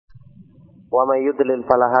ومن يضلل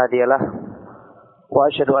فلا هادي له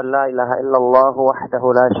وأشهد أن لا إله إلا الله وحده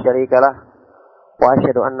لا شريك له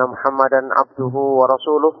وأشهد أن محمدا عبده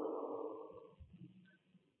ورسوله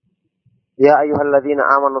يا أيها الذين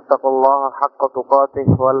آمنوا اتقوا الله حق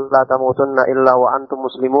تقاته ولا تموتن إلا وأنتم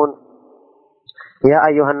مسلمون يا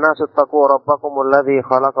أيها الناس اتقوا ربكم الذي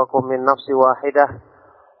خلقكم من نفس واحدة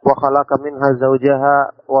وخلق منها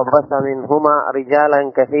زوجها وبث منهما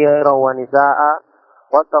رجالا كثيرا ونساء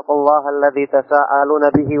واتقوا الله الذي تساءلون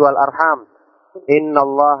به والأرحام إن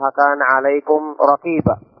الله كان عليكم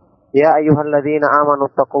رقيبا يا أيها الذين آمنوا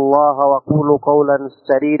اتقوا الله وقولوا قولا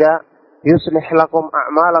سديدا يصلح لكم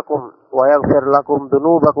أعمالكم ويغفر لكم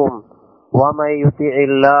ذنوبكم ومن يطع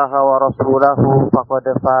الله ورسوله فقد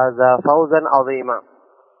فاز فوزا عظيما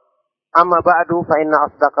أما بعد فإن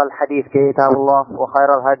أصدق الحديث كتاب الله وخير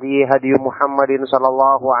الهدي هدي محمد صلى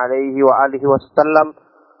الله عليه وآله وسلم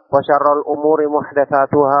وشر الأمور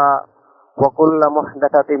محدثاتها وكل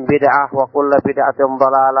محدثة بدعة وكل بدعة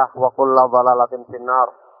ضلالة وكل ضلالة في النار.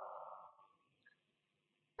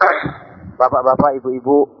 Bapak-bapak,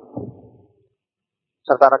 ibu-ibu,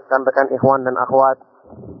 serta rekan-rekan ikhwan dan akhwat,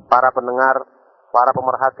 para pendengar, para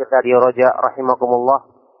pemerhati Radio Roja rahimakumullah.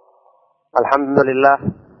 Alhamdulillah,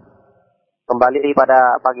 kembali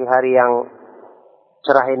pada pagi hari yang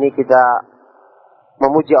cerah ini kita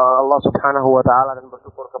memuji Allah Subhanahu wa taala dan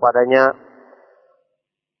bersyukur kepadanya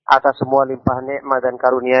atas semua limpah nikmat dan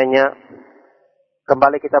karunia-Nya.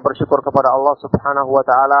 Kembali kita bersyukur kepada Allah Subhanahu wa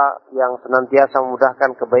taala yang senantiasa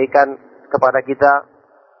memudahkan kebaikan kepada kita,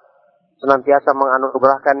 senantiasa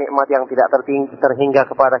menganugerahkan nikmat yang tidak terhingga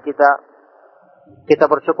kepada kita. Kita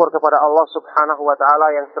bersyukur kepada Allah Subhanahu wa taala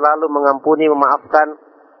yang selalu mengampuni, memaafkan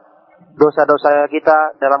dosa-dosa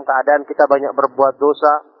kita dalam keadaan kita banyak berbuat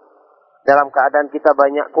dosa, dalam keadaan kita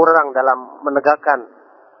banyak kurang dalam menegakkan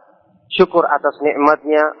syukur atas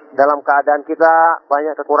nikmatnya, dalam keadaan kita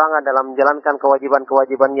banyak kekurangan dalam menjalankan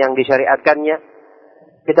kewajiban-kewajiban yang disyariatkannya.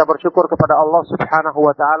 Kita bersyukur kepada Allah Subhanahu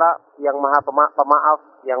wa taala yang Maha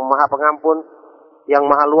Pemaaf, yang Maha Pengampun, yang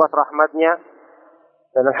Maha luas rahmatnya.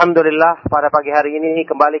 Dan alhamdulillah pada pagi hari ini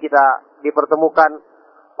kembali kita dipertemukan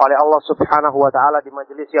oleh Allah Subhanahu wa taala di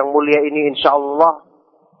majelis yang mulia ini insyaallah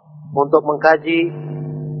untuk mengkaji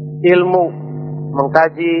ilmu,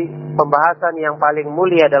 mengkaji pembahasan yang paling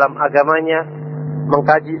mulia dalam agamanya,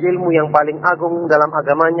 mengkaji ilmu yang paling agung dalam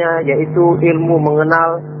agamanya, yaitu ilmu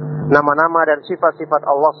mengenal nama-nama dan sifat-sifat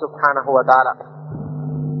Allah Subhanahu wa taala.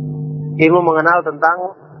 Ilmu mengenal tentang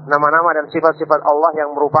nama-nama dan sifat-sifat Allah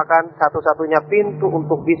yang merupakan satu-satunya pintu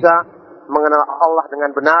untuk bisa mengenal Allah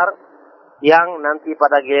dengan benar, yang nanti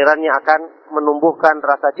pada gilirannya akan menumbuhkan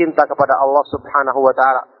rasa cinta kepada Allah Subhanahu wa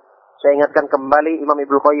taala. Saya ingatkan kembali Imam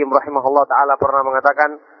Ibnu Qayyim rahimahullah taala pernah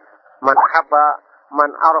mengatakan, man ahabba man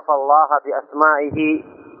arafa Allah bi asma'ihi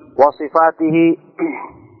wa sifatihi.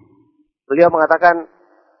 Beliau mengatakan,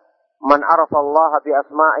 man arafa Allah bi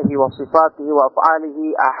asma'ihi wa sifatihi wa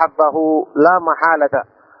af'alihi ahabbahu la mahalata.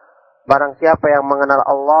 Barang siapa yang mengenal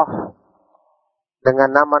Allah dengan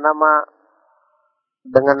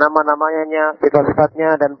nama-namanya,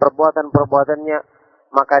 sifat-sifatnya dan perbuatan-perbuatannya,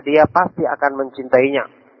 maka dia pasti akan mencintainya.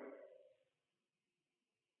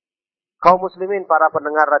 Kaum muslimin, para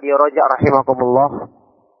pendengar Radio Roja rahimakumullah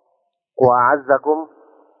wa a'azzakum.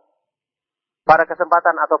 Pada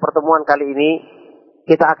kesempatan atau pertemuan kali ini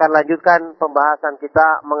kita akan lanjutkan pembahasan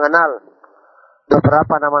kita mengenal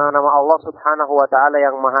beberapa nama-nama Allah Subhanahu wa taala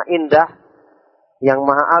yang maha indah, yang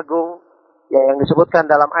maha agung, yang disebutkan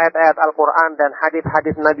dalam ayat-ayat Al-Quran dan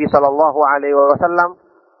hadis-hadis Nabi Sallallahu Alaihi Wasallam.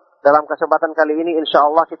 Dalam kesempatan kali ini,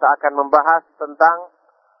 insyaallah kita akan membahas tentang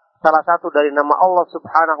salah satu dari nama Allah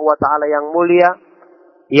Subhanahu Wa Taala yang mulia,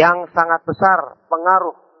 yang sangat besar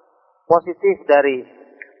pengaruh positif dari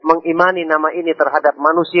mengimani nama ini terhadap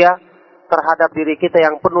manusia, terhadap diri kita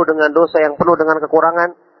yang penuh dengan dosa, yang penuh dengan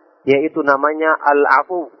kekurangan, yaitu namanya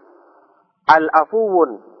Al-Afu,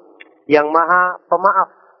 Al-Afuwwun, yang maha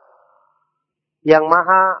pemaaf, yang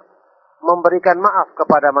maha memberikan maaf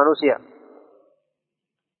kepada manusia.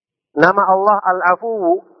 Nama Allah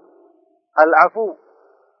Al-Afu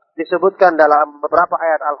disebutkan dalam beberapa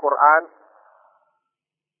ayat Al-Quran.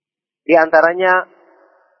 Di antaranya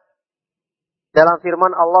dalam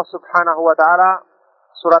firman Allah Subhanahu wa taala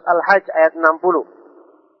surat Al-Hajj ayat 60.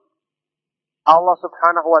 Allah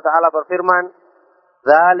Subhanahu wa taala berfirman,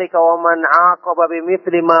 "Dzalika wa man 'aqaba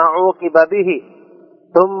bimithli ma 'uqiba bihi,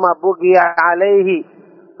 thumma bughiya 'alaihi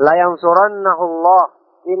la yansurannahu Allah,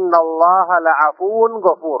 innallaha la'afuwun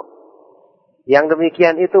ghafur." Yang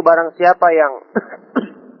demikian itu barang siapa yang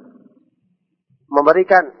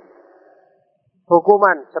memberikan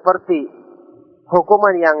hukuman seperti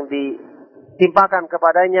hukuman yang timpakan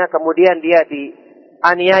kepadanya, kemudian dia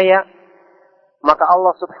dianiaya, maka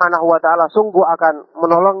Allah subhanahu wa ta'ala sungguh akan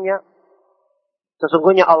menolongnya.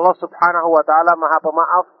 Sesungguhnya Allah subhanahu wa ta'ala maha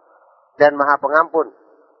pemaaf dan maha pengampun.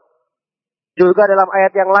 Juga dalam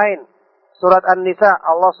ayat yang lain, surat An-Nisa,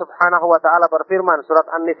 Allah subhanahu wa ta'ala berfirman, surat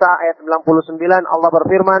An-Nisa ayat 99, Allah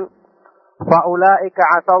berfirman, فَأُولَٰئِكَ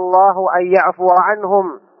عَسَى اللَّهُ أَن يَعْفُوَ عَنْهُمْ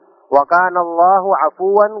وَكَانَ اللَّهُ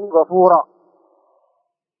عَفُوًّا غَفُورًا.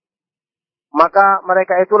 Maka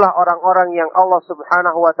mereka itulah orang-orang yang Allah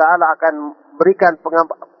subhanahu wa ta'ala akan berikan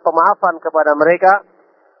pemaafan kepada mereka,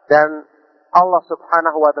 dan Allah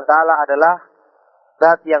subhanahu wa ta'ala adalah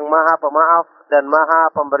zat yang maha pemaaf dan maha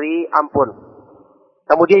pemberi ampun.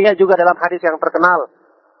 Kemudian juga dalam hadis yang terkenal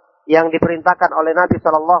yang diperintahkan oleh Nabi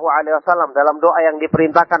sallallahu alaihi wasallam, dalam doa yang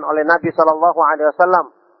diperintahkan oleh Nabi sallallahu alaihi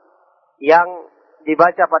wasallam yang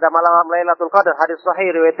dibaca pada malam Lailatul Qadar, hadis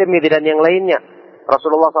sahih riwayat Tirmidzi dan yang lainnya,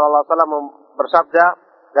 Rasulullah sallallahu alaihi wasallam bersabda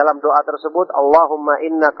dalam doa tersebut, Allahumma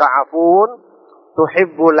innaka afuwwun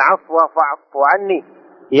tuhibbul afwa fa'fu anni.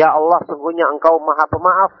 Ya Allah, sungguhnya Engkau maha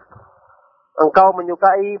pemaaf, Engkau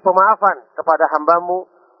menyukai pemaafan kepada hambamu,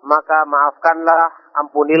 maka maafkanlah,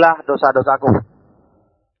 ampunilah dosa-dosaku.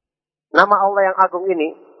 Nama Allah yang agung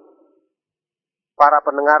ini, para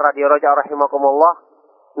pendengar Radio Roja rahimakumullah,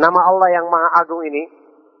 nama Allah yang maha agung ini,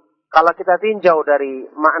 kalau kita tinjau dari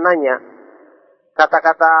maknanya,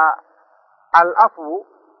 kata-kata al-afu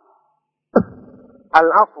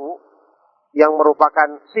yang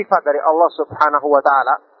merupakan sifat dari Allah subhanahu wa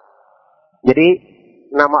ta'ala. Jadi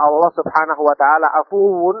nama Allah subhanahu wa ta'ala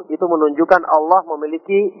Afuwwun itu menunjukkan Allah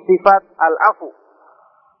memiliki sifat al-afu,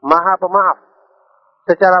 maha pemaaf.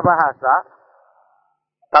 Secara bahasa,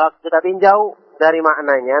 kalau kita tinjau dari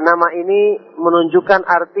maknanya, nama ini menunjukkan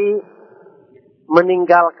arti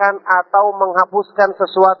meninggalkan atau menghapuskan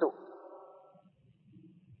sesuatu.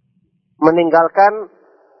 Meninggalkan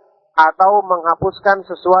atau menghapuskan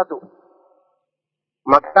sesuatu.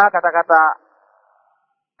 Maka kata-kata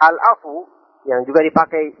al-afu yang juga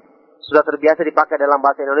dipakai, sudah terbiasa dipakai dalam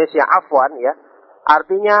bahasa Indonesia, afwan ya,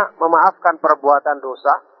 artinya memaafkan perbuatan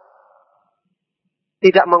dosa,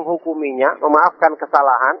 tidak menghukuminya, memaafkan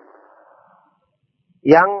kesalahan,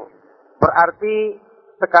 yang berarti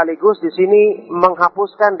sekaligus di sini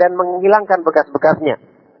menghapuskan dan menghilangkan bekas-bekasnya.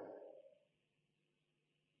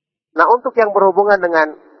 Nah, untuk yang berhubungan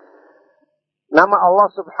dengan nama Allah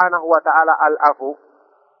subhanahu wa ta'ala al-afu,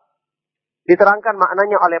 diterangkan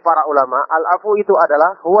maknanya oleh para ulama. Al-afu itu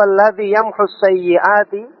adalah huwallazi yamhus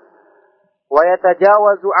sayyiati wa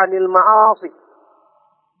yatajawazu 'anil ma'asi.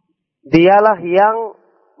 Dialah yang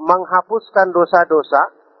menghapuskan dosa-dosa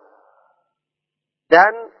dan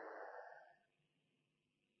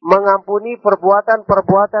mengampuni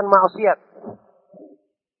perbuatan-perbuatan maksiat.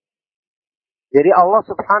 Jadi Allah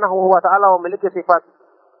subhanahu wa ta'ala memiliki sifat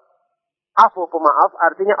afu, pemaaf,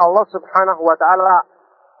 artinya Allah subhanahu wa ta'ala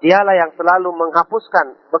dialah yang selalu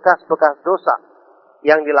menghapuskan bekas-bekas dosa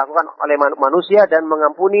yang dilakukan oleh manusia dan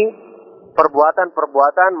mengampuni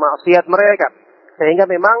perbuatan-perbuatan maksiat mereka. Sehingga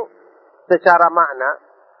memang secara makna,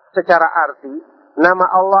 secara arti, nama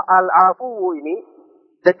Allah Al-Afuwwu ini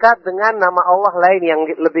dekat dengan nama Allah lain yang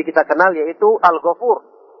lebih kita kenal, yaitu Al-Ghafur,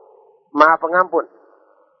 Maha Pengampun.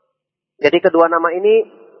 Jadi kedua nama ini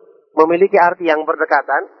memiliki arti yang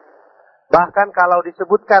berdekatan. Bahkan kalau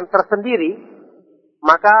disebutkan tersendiri,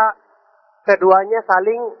 maka keduanya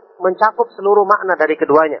saling mencakup seluruh makna dari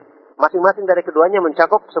keduanya. Masing-masing dari keduanya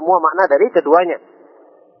mencakup semua makna dari keduanya.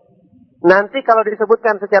 Nanti kalau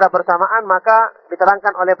disebutkan secara bersamaan, maka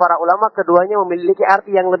diterangkan oleh para ulama keduanya memiliki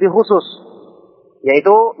arti yang lebih khusus.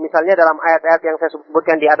 Yaitu misalnya dalam ayat-ayat yang saya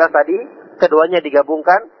sebutkan di atas tadi, keduanya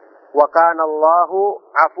digabungkan. Wa kana Allahu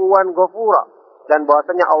afuwan ghafura, dan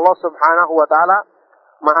bahwasanya Allah subhanahu wa ta'ala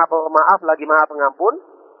maha pemaaf lagi maha pengampun.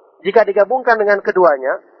 Jika digabungkan dengan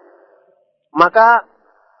keduanya, maka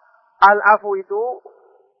al-afu itu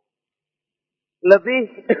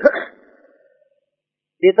lebih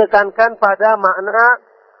ditekankan pada makna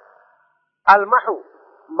al-mahu,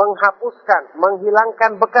 menghapuskan,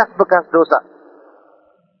 menghilangkan bekas-bekas dosa.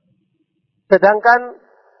 Sedangkan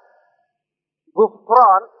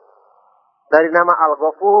ghufran dari nama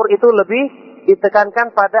al-ghafur itu lebih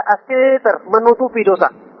ditekankan pada as-sitir, menutupi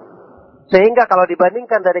dosa. Sehingga kalau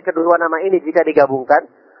dibandingkan dari kedua nama ini jika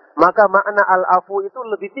digabungkan, maka makna al-afu itu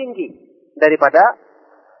lebih tinggi daripada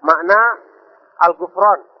makna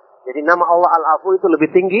al-ghufran. Jadi nama Allah al-afu itu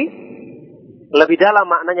lebih tinggi, lebih dalam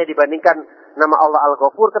maknanya dibandingkan nama Allah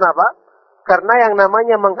al-ghafur. Kenapa? Karena yang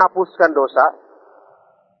namanya menghapuskan dosa,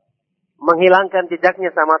 menghilangkan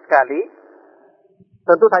jejaknya sama sekali,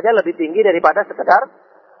 tentu saja lebih tinggi daripada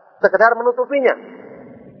sekedar menutupinya.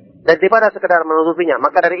 daripada sekedar menutupinya.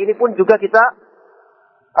 Maka dari ini pun juga kita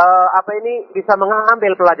bisa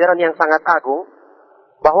mengambil pelajaran yang sangat agung,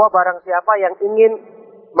 bahwa barang siapa yang ingin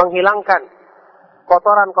menghilangkan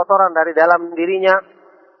kotoran-kotoran dari dalam dirinya,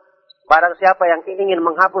 barang siapa yang ingin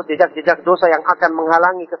menghapus jejak-jejak dosa yang akan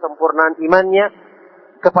menghalangi kesempurnaan imannya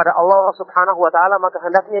kepada Allah Subhanahu wa taala, maka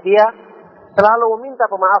hendaknya dia selalu meminta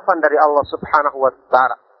pemaafan dari Allah Subhanahu wa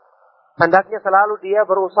taala. Hendaknya selalu dia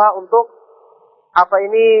berusaha untuk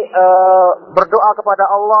berdoa kepada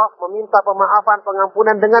Allah, meminta pemaafan,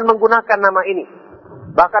 pengampunan dengan menggunakan nama ini.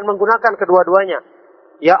 Bahkan menggunakan kedua-duanya.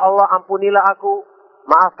 Ya Allah, ampunilah aku,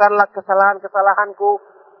 maafkanlah kesalahan-kesalahanku,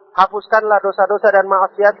 hapuskanlah dosa-dosa dan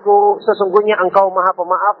maksiatku, sesungguhnya Engkau Maha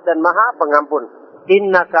Pemaaf dan Maha Pengampun.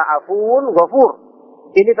 Innaka Afuwwun Ghafur.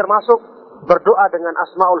 Ini termasuk berdoa dengan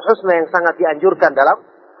Asmaul Husna yang sangat dianjurkan dalam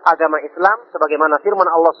agama Islam, sebagaimana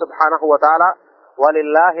firman Allah Subhanahu wa taala,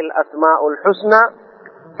 walillahil asmaul husna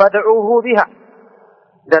fad'uuhu biha.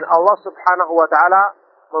 Dan Allah Subhanahu wa taala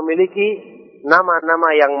memiliki nama-nama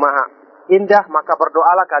yang maha indah, maka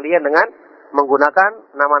berdoalah kalian dengan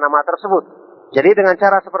menggunakan nama-nama tersebut. Jadi dengan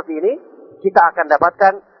cara seperti ini kita akan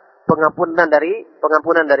dapatkan pengampunan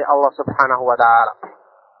dari Allah Subhanahu wa taala.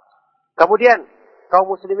 Kemudian kaum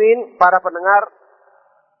muslimin, para pendengar,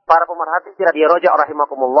 para pemerhati radio Roja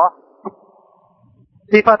rahimakumullah,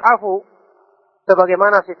 sifat afu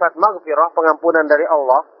sebagaimana sifat maghfirah, pengampunan dari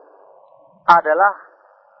Allah, adalah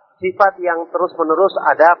sifat yang terus-menerus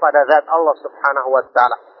ada pada zat Allah Subhanahu wa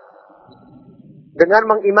taala. Dengan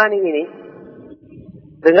mengimani ini,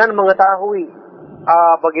 dengan mengetahui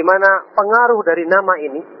bagaimana pengaruh dari nama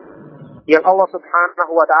ini yang Allah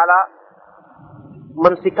Subhanahu wa taala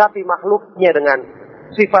mensikapi makhluknya dengan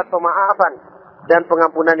sifat pemaafan dan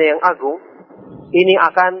pengampunannya yang agung, ini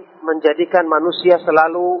akan menjadikan manusia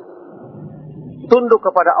selalu tunduk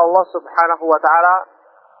kepada Allah Subhanahu wa taala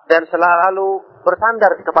dan selalu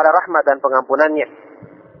bersandar kepada rahmat dan pengampunannya.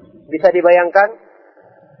 Bisa dibayangkan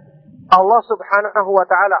Allah Subhanahu wa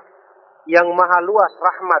taala yang maha luas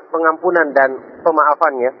rahmat, pengampunan dan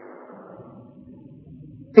pemaafannya,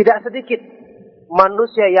 tidak sedikit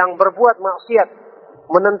manusia yang berbuat maksiat,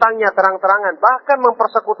 menentangnya terang-terangan, bahkan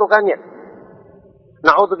mempersekutukannya.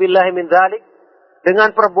 Na'udzubillahi min dzalik,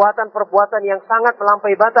 dengan perbuatan-perbuatan yang sangat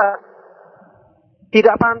melampaui batas,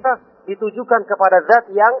 tidak pantas ditujukan kepada zat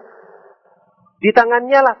yang di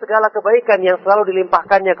tangannya lah segala kebaikan yang selalu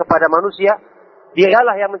dilimpahkannya kepada manusia.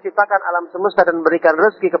 Dialah yang menciptakan alam semesta dan memberikan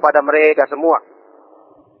rezeki kepada mereka semua.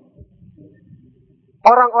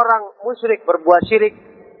 Orang-orang musyrik berbuat syirik,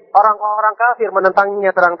 orang-orang kafir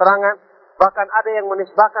menentangnya terang-terangan, bahkan ada yang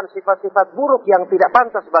menisbahkan sifat-sifat buruk yang tidak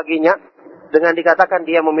pantas baginya, dengan dikatakan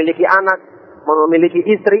dia memiliki anak, memiliki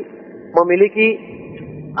istri, memiliki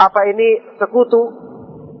sekutu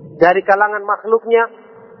dari kalangan makhluknya,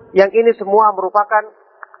 yang ini semua merupakan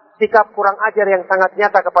sikap kurang ajar yang sangat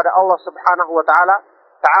nyata kepada Allah Subhanahu wa taala.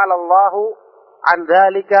 Ta'ala Allahu an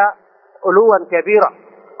dzalika uluwan kabira.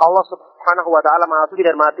 Allah Subhanahu wa taala Maha suci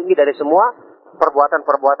dan Maha tinggi dari semua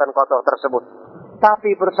perbuatan-perbuatan kotor tersebut.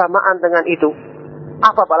 Tapi bersamaan dengan itu,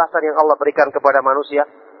 apa balasan yang Allah berikan kepada manusia?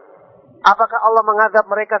 Apakah Allah mengazab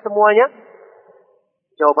mereka semuanya?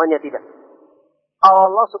 Jawabannya tidak.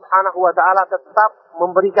 Allah Subhanahu wa taala tetap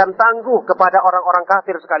memberikan tangguh kepada orang-orang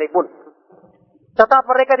kafir sekalipun. Tetap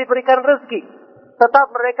mereka diberikan rezeki,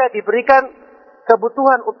 tetap mereka diberikan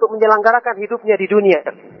kebutuhan untuk menyelenggarakan hidupnya di dunia.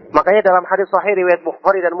 Makanya dalam hadis sahih riwayat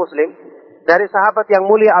Bukhari dan Muslim dari sahabat yang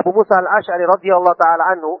mulia Abu Musa al-Asy'ari radhiyallahu taala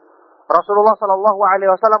anhu, Rasulullah sallallahu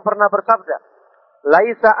alaihi wasallam pernah bersabda,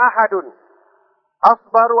 "Laisa ahadun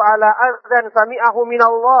asbaru ala adzan sami'ahu min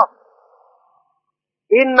Allah.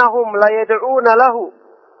 Innahum la yad'una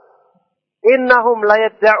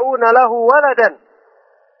lahu waladan.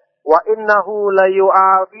 Wa innahu la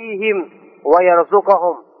yu'afihim wa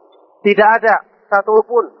yarzuquhum." Tidak ada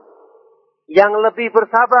satupun yang lebih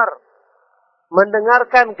bersabar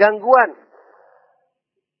mendengarkan gangguan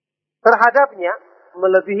terhadapnya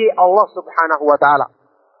melebihi Allah Subhanahu wa taala.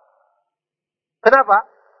 Kenapa?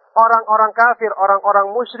 Orang-orang kafir,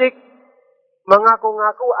 orang-orang musyrik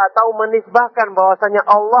mengaku-ngaku atau menisbahkan bahwasanya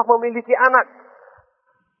Allah memiliki anak.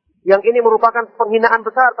 Yang ini merupakan penghinaan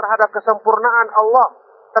besar terhadap kesempurnaan Allah,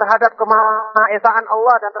 terhadap kemahaesaan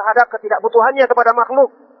Allah, dan terhadap ketidakbutuhannya kepada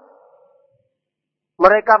makhluk.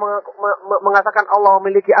 Mereka mengatakan Allah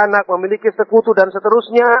memiliki anak, memiliki sekutu dan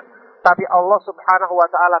seterusnya, tapi Allah Subhanahu wa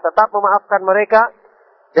taala tetap memaafkan mereka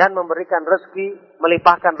dan memberikan rezeki,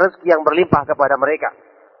 melimpahkan rezeki yang berlimpah kepada mereka.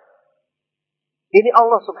 Ini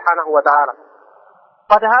Allah Subhanahu wa taala.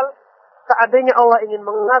 Padahal seandainya Allah ingin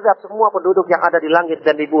mengazab semua penduduk yang ada di langit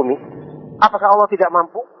dan di bumi, apakah Allah tidak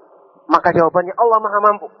mampu? Maka jawabannya Allah Maha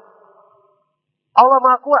mampu. Allah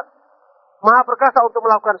Maha kuat, Maha perkasa untuk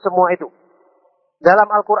melakukan semua itu. Dalam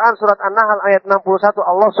Al-Quran surat An-Nahl ayat 61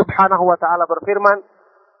 Allah subhanahu wa ta'ala berfirman,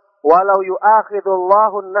 walau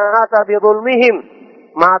yu'akhidullahu an-nasa bidhulmihim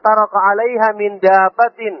ma taraka 'alaiha min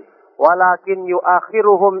dabatin walakin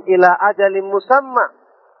yu'akhiruhum ila ajalin musamma.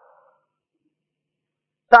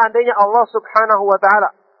 Seandainya Allah subhanahu wa ta'ala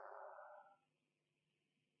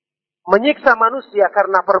menyiksa manusia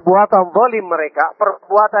karena perbuatan zalim mereka,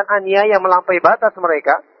 perbuatan aniaya melampaui batas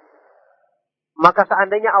mereka, maka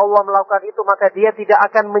seandainya Allah melakukan itu, maka dia tidak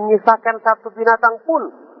akan menyisakan satu binatang pun,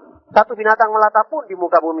 satu binatang melata pun di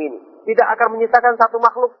muka bumi ini. Tidak akan menyisakan satu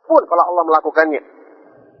makhluk pun kalau Allah melakukannya.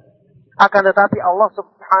 Akan tetapi Allah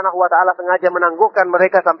subhanahu wa ta'ala sengaja menangguhkan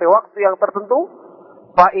mereka sampai waktu yang tertentu.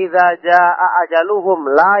 فَإِذَا جَاءَ أَجَلُهُمْ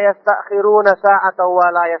لَا يَسْتَأْخِرُونَ سَاعَةً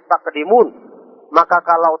وَلَا يَسْتَقْدِمُونَ. Maka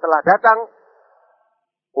kalau telah datang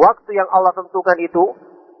waktu yang Allah tentukan itu,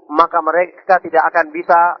 maka mereka tidak akan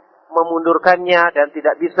bisa memundurkannya dan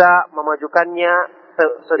tidak bisa memajukannya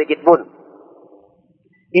sedikit pun.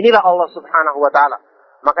 Inilah Allah subhanahu wa ta'ala.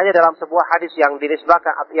 Makanya dalam sebuah hadis yang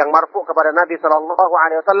dinisbahkan, yang marfu kepada Nabi sallallahu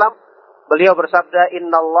alaihi wasallam, beliau bersabda,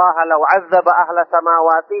 innallaha law 'azzaba ahla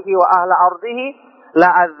samawatihi wa ahla ardihi la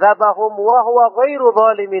 'azzabahum wa huwa ghairu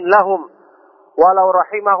zalimin lahum walau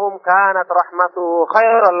rahimahum kanat rahmatuhu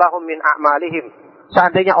khairan lahum min a'malihim.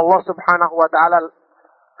 Seandainya Allah subhanahu wa ta'ala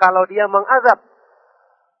kalau dia mengazab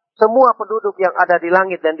semua penduduk yang ada di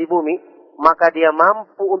langit dan di bumi, maka dia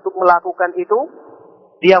mampu untuk melakukan itu.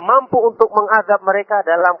 Dia mampu untuk mengazab mereka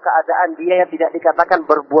dalam keadaan dia yang tidak dikatakan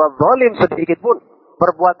berbuat zalim sedikit pun,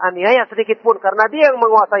 berbuat aniaya sedikit pun, karena dia yang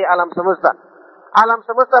menguasai alam semesta. Alam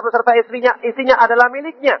semesta beserta isinya adalah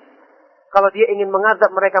miliknya. Kalau dia ingin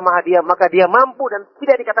mengazab mereka maka dia mampu dan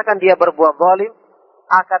tidak dikatakan dia berbuat zalim.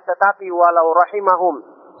 Akan tetapi walau rahimahum,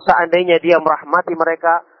 seandainya dia merahmati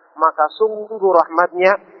mereka, maka sungguh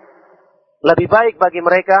rahmatnya lebih baik bagi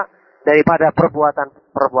mereka daripada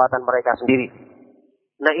perbuatan mereka sendiri.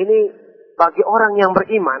 Nah ini bagi orang yang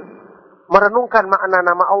beriman, merenungkan makna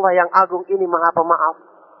nama Allah yang agung ini Maha Pemaaf,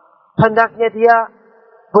 hendaknya dia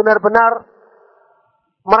benar-benar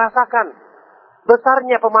merasakan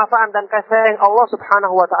besarnya pemaafan dan kasih sayang Allah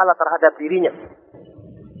subhanahu wa ta'ala terhadap dirinya.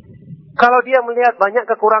 Kalau dia melihat banyak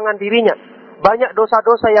kekurangan dirinya, banyak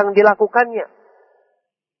dosa-dosa yang dilakukannya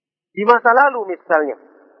di masa lalu misalnya,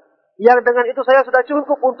 yang dengan itu saya sudah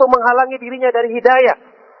cukup untuk menghalangi dirinya dari hidayah.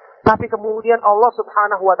 Tapi kemudian Allah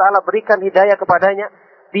subhanahu wa ta'ala berikan hidayah kepadanya.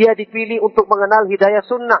 Dia dipilih untuk mengenal hidayah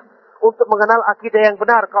sunnah, untuk mengenal akidah yang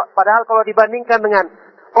benar. Padahal kalau dibandingkan dengan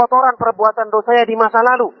kotoran perbuatan dosanya di masa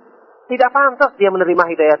lalu, tidak pantas dia menerima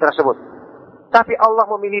hidayah tersebut. Tapi Allah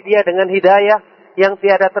memilih dia dengan hidayah yang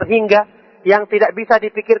tiada terhingga, yang tidak bisa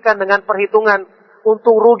dipikirkan dengan perhitungan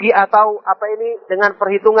untung rugi atau dengan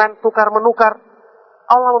perhitungan tukar menukar.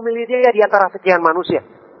 Allah memilih dia di antara sekian manusia.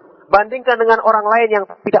 Bandingkan dengan orang lain yang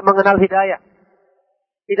tidak mengenal hidayah,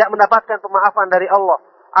 tidak mendapatkan pemaafan dari Allah.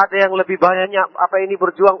 Ada yang lebih banyaknya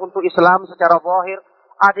berjuang untuk Islam secara zahir,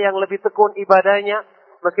 ada yang lebih tekun ibadahnya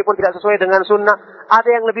meskipun tidak sesuai dengan sunnah, ada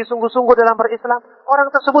yang lebih sungguh-sungguh dalam berislam. Orang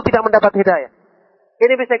tersebut tidak mendapat hidayah.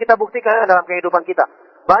 Ini bisa kita buktikan dalam kehidupan kita.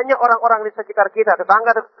 Banyak orang-orang di sekitar kita,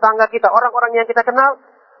 tetangga kita, orang-orang yang kita kenal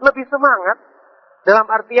lebih semangat dalam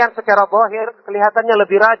artian secara zahir, kelihatannya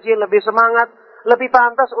lebih rajin, lebih semangat, lebih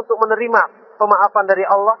pantas untuk menerima pemaafan dari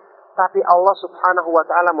Allah, tapi Allah subhanahu wa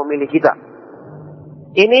ta'ala memilih kita.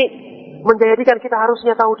 Ini menjadikan kita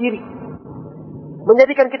harusnya tahu diri.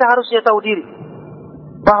 Menjadikan kita harusnya tahu diri.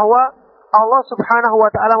 Bahwa Allah subhanahu wa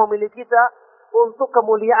ta'ala memilih kita untuk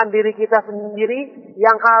kemuliaan diri kita sendiri,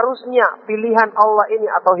 yang harusnya pilihan Allah ini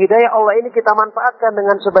atau hidayah Allah ini kita manfaatkan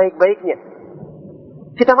dengan sebaik-baiknya.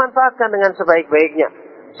 Kita manfaatkan dengan sebaik-baiknya.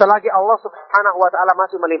 Selagi Allah subhanahu wa ta'ala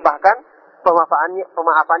masih melimpahkan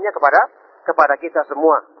pemaafannya kepada kita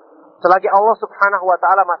semua. Selagi Allah subhanahu wa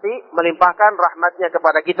ta'ala masih melimpahkan rahmatnya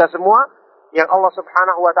kepada kita semua, yang Allah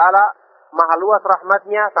subhanahu wa ta'ala maha luas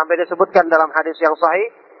rahmatnya, sampai disebutkan dalam hadis yang sahih,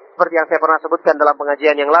 seperti yang saya pernah sebutkan dalam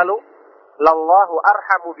pengajian yang lalu, lallahu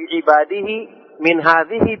arhamu bi'ibadihi min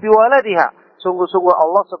hadhihi biwaladiha. Sungguh-sungguh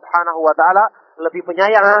Allah subhanahu wa ta'ala lebih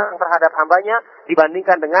penyayang terhadap hambanya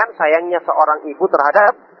dibandingkan dengan sayangnya seorang ibu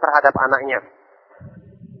terhadap anaknya.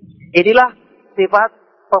 Inilah sifat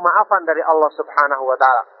pemaafan dari Allah subhanahu wa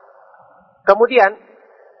ta'ala. Kemudian,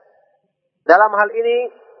 dalam hal ini,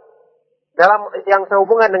 dalam yang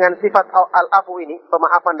sehubungan dengan sifat al-afu ini,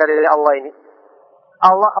 pemaafan dari Allah ini,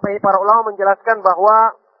 para ulama menjelaskan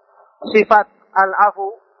bahwa sifat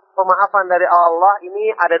al-afu, pemaafan dari Allah ini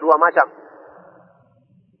ada dua macam.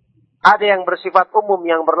 Ada yang bersifat umum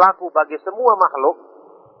yang berlaku bagi semua makhluk.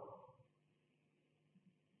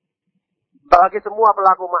 bagi semua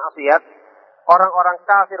pelaku maksiat, orang-orang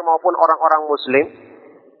kafir maupun orang-orang muslim,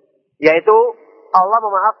 yaitu Allah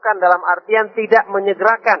memaafkan dalam artian tidak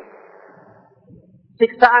menyegerakan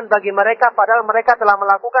siksaan bagi mereka padahal mereka telah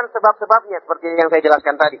melakukan sebab-sebabnya seperti yang saya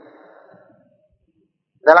jelaskan tadi.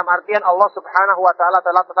 Dalam artian Allah Subhanahu wa taala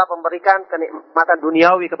telah tetap memberikan kenikmatan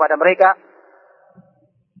duniawi kepada mereka,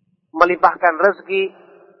 melimpahkan rezeki,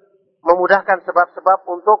 memudahkan sebab-sebab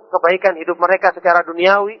untuk kebaikan hidup mereka secara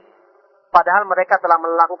duniawi, padahal mereka telah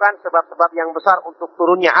melakukan sebab-sebab yang besar untuk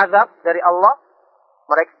turunnya azab dari Allah.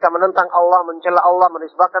 Mereka menentang Allah, mencela Allah,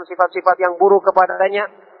 menisbahkan sifat-sifat yang buruk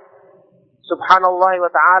kepadanya. Subhanallah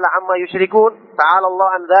wa ta'ala amma yusyrikun. Ta'ala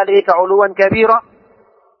Allah an dzalika 'uluwan kabira.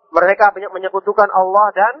 Mereka banyak menyekutukan Allah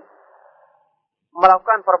dan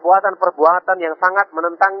melakukan perbuatan-perbuatan yang sangat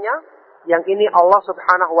menentangnya. Yang ini Allah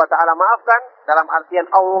Subhanahu wa ta'ala maafkan dalam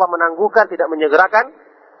artian Allah menangguhkan, tidak menyegerakan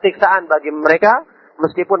siksaan bagi mereka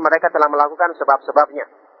meskipun mereka telah melakukan sebab-sebabnya.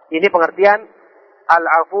 Ini pengertian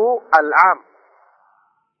al-afu al-am,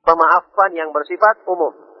 pemaafan yang bersifat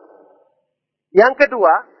umum. Yang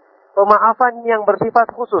kedua, pemaafan yang bersifat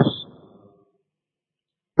khusus.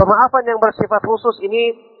 Pemaafan yang bersifat khusus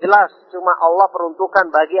ini jelas cuma Allah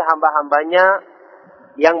peruntukkan bagi hamba-hambanya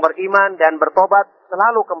yang beriman dan bertobat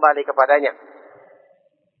selalu kembali kepadanya.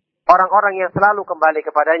 Orang-orang yang selalu kembali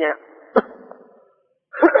kepadanya.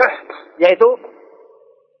 Yaitu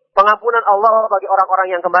pengampunan Allah bagi orang-orang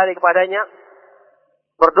yang kembali kepadanya,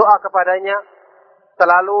 berdoa kepadanya,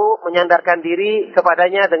 selalu menyandarkan diri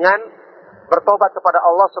kepadanya dengan bertobat kepada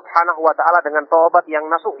Allah Subhanahu wa ta'ala dengan tobat yang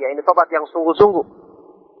nasuh, yaitu tobat yang sungguh-sungguh.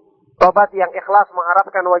 Tobat yang ikhlas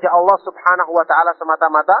mengharapkan wajah Allah Subhanahu wa ta'ala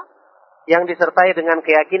semata-mata, yang disertai dengan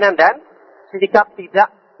keyakinan dan sikap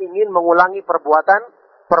tidak ingin mengulangi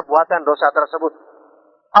perbuatan dosa tersebut.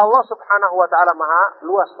 Allah Subhanahu wa ta'ala maha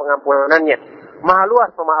luas pengampunannya, maha luas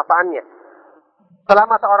pemaafannya.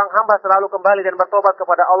 Selama seorang hamba selalu kembali dan bertobat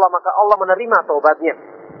kepada Allah, maka Allah menerima taubatnya.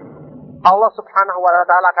 Allah Subhanahu wa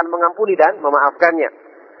ta'ala akan mengampuni dan memaafkannya.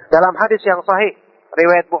 Dalam hadis yang sahih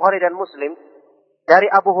riwayat Bukhari dan Muslim dari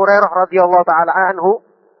Abu Hurairah radhiyallahu taala anhu,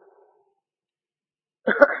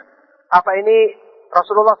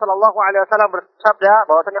 Rasulullah sallallahu alaihi wasallam bersabda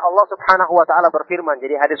bahwasanya Allah Subhanahu wa ta'ala berfirman,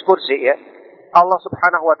 jadi hadis kursi ya. Allah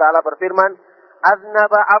Subhanahu wa ta'ala berfirman,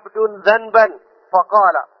 "Aznaba 'abdun dzanban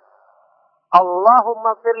faqala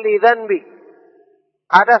Allahumma ighfir li dzanbi."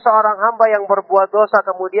 Ada seorang hamba yang berbuat dosa,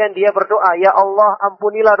 kemudian dia berdoa, "Ya Allah,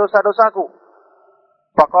 ampunilah dosa-dosaku."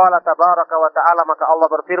 Faqala tabaraka wa ta'ala, maka Allah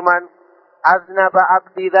berfirman, "Aznaba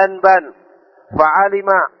 'abdi dzanban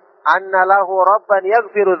fa'alima anna lahu rabban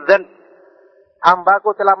yaghfiru dzanb."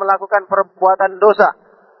 Hambaku telah melakukan perbuatan dosa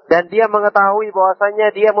dan dia mengetahui bahwasanya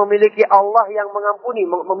dia memiliki Allah yang mengampuni,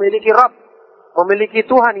 memiliki Rabb, memiliki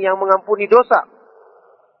Tuhan yang mengampuni dosa.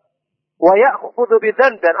 Wa ya'khudhu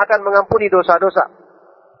bidzanb, dan akan mengampuni dosa-dosa.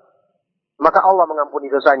 Maka Allah mengampuni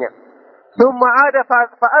dosanya. Tsumma ada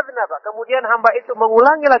fa'adnaba, kemudian hamba itu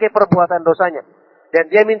mengulangi lagi perbuatan dosanya. Dan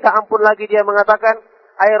dia minta ampun lagi, dia mengatakan,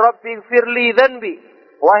 "Ai Rabbi firli dzanbi."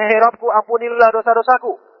 Wahai Rabbku, ampunilah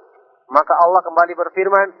dosa-dosaku. Maka Allah kembali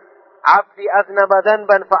berfirman, "Abdi aznaba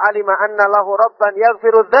dzanban fa'alima anna lahu rabban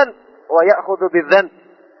yaghfiru dzanb wa ya'khudhu bidzanb."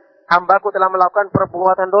 Hambaku telah melakukan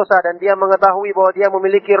perbuatan dosa dan dia mengetahui bahwa dia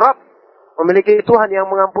memiliki Rabb, memiliki Tuhan yang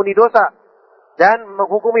mengampuni dosa dan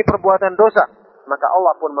menghukumi perbuatan dosa, maka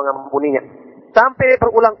Allah pun mengampuninya. Sampai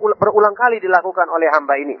berulang kali dilakukan oleh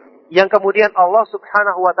hamba ini. Yang kemudian Allah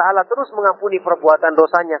Subhanahu wa ta'ala terus mengampuni perbuatan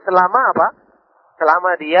dosanya. Selama apa?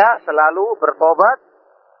 Selama dia selalu bertobat,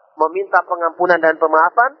 meminta pengampunan dan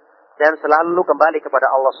pemaafan, dan selalu kembali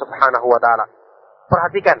kepada Allah Subhanahu wa ta'ala.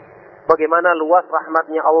 Perhatikan bagaimana luas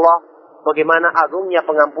rahmatnya Allah, bagaimana agungnya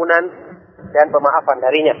pengampunan dan pemaafan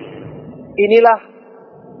darinya. Inilah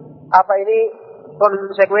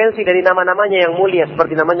konsekuensi dari nama-namanya yang mulia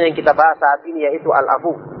seperti namanya yang kita bahas saat ini, yaitu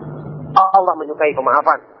Al-Afu. Allah menyukai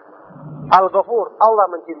pemaafan. Al-Ghafur, Allah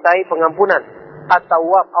mencintai pengampunan.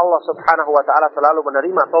 At-Tawwab, Allah Subhanahu wa ta'ala selalu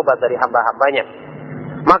menerima taubat dari hamba-hambanya.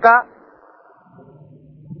 Maka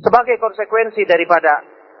sebagai konsekuensi daripada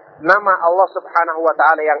nama Allah Subhanahu wa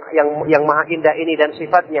ta'ala yang maha indah ini dan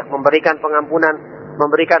sifatnya memberikan pengampunan,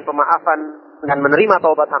 memberikan pemaafan dan menerima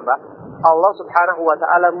taubat hamba, Allah Subhanahu wa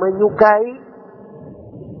ta'ala menyukai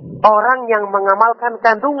orang yang mengamalkan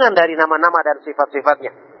kandungan dari nama-nama dan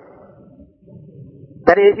sifat-sifatnya.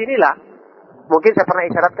 Dari sinilah, mungkin saya pernah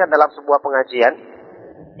isyaratkan dalam sebuah pengajian,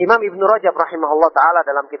 Imam Ibn Rajab rahimahullah ta'ala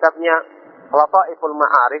dalam kitabnya Lataiful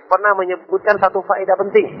Ma'arif pernah menyebutkan satu faedah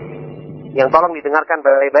penting yang tolong didengarkan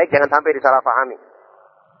baik-baik, jangan sampai disalahpahami.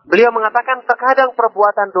 Beliau mengatakan terkadang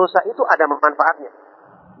perbuatan dosa itu ada manfaatnya.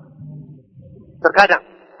 Terkadang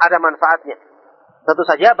ada manfaatnya. Tentu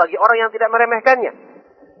saja bagi orang yang tidak meremehkannya.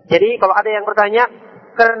 Jadi kalau ada yang bertanya,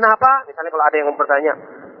 kenapa? Misalnya kalau ada yang bertanya,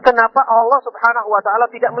 kenapa Allah Subhanahu wa taala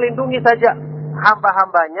tidak melindungi saja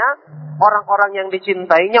hamba-hambanya, orang-orang yang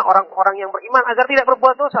dicintainya, orang-orang yang beriman agar tidak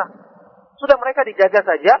berbuat dosa? Sudah mereka dijaga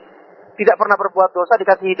saja, tidak pernah berbuat dosa,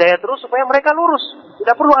 dikasih hidayah terus supaya mereka lurus,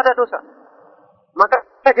 tidak perlu ada dosa. Maka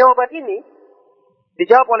jawaban ini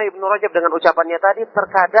dijawab oleh Ibnu Rajab dengan ucapannya tadi,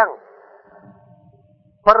 terkadang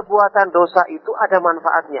perbuatan dosa itu ada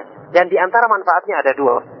manfaatnya. Dan di antara manfaatnya ada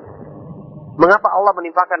dua. Mengapa Allah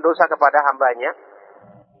menimpakan dosa kepada hambanya?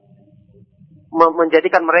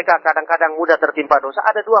 Menjadikan mereka kadang-kadang mudah tertimpa dosa.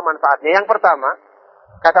 Ada dua manfaatnya. Yang pertama,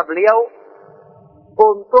 kata beliau,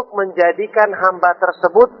 untuk menjadikan hamba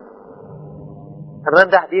tersebut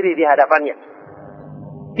rendah diri di hadapannya.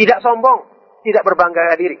 Tidak sombong, tidak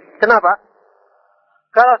berbangga diri. Kenapa?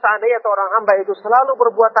 Kalau seandainya seorang hamba itu selalu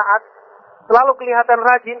berbuat taat, selalu kelihatan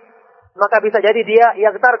rajin, maka bisa jadi dia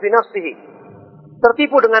yaghtar bi nafsihi,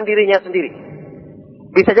 tertipu dengan dirinya sendiri.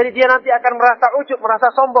 Bisa jadi dia nanti akan merasa ujub,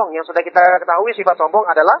 merasa sombong. Yang sudah kita ketahui sifat sombong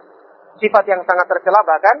adalah sifat yang sangat tercela.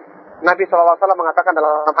 Bahkan Nabi SAW mengatakan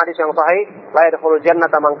dalam hadis yang sahih, la yadkhulul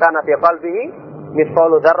jannata man kana fi qalbihi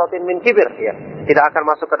mithqalu dzarratin min kibir. Ya, tidak akan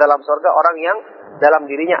masuk ke dalam surga orang yang dalam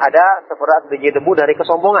dirinya ada seberat biji debu dari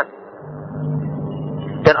kesombongan.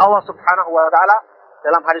 Dan Allah Subhanahu wa taala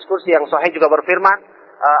dalam hadis kursi yang sahih juga berfirman,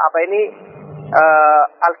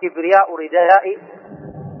 al-kibriya uridai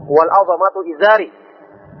wal 'azamatu izari.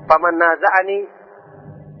 Faman naza'ani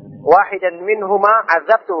wahidan minhuma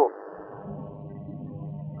azabtuhu.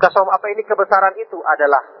 Kebesaran itu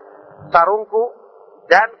adalah sarungku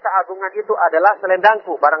dan keagungan itu adalah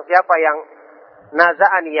selendangku. Barang siapa yang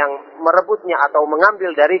naza'ani, yang merebutnya atau mengambil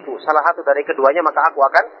dariku salah satu dari keduanya, maka aku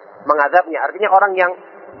akan mengazabnya. Artinya orang yang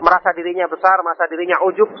merasa dirinya besar, merasa dirinya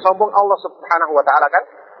ujub, sombong, Allah Subhanahu wa taala kan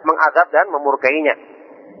mengazab dan memurkainya.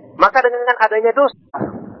 Maka dengan adanya dosa,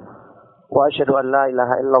 wa asyhadu an la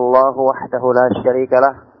ilaha illallah wahdahu la syarika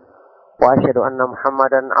lah wa asyhadu anna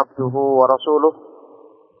Muhammadan abduhu wa rasuluh.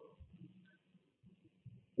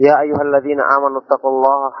 Ya ayyuhalladzina amanu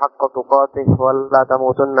taqullaha haqqa tuqatih wa la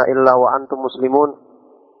tamutunna illa wa antum muslimun.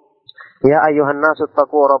 Ya ayyuhan nasu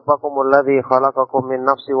taqu rabbakumul ladzi khalaqakum min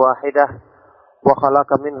nafsin wahidah وخلق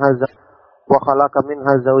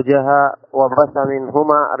منها زوجها وبث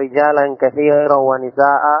منهما رجالا كثيرا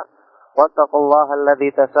ونساء واتقوا الله الذي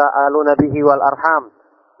تساءلون به والأرحام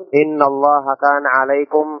إن الله كان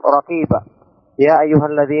عليكم رقيبا يا أيها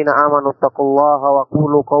الذين آمنوا اتقوا الله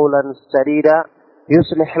وقولوا قولا سديدا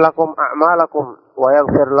يصلح لكم أعمالكم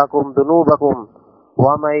ويغفر لكم ذنوبكم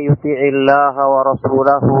ومن يطع الله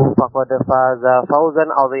ورسوله فقد فاز فوزا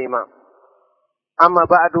عظيما. أما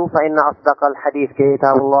بعد فإن أصدق الحديث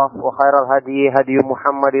كتاب الله وخير الهدي هدي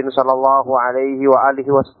محمد صلى الله عليه وآله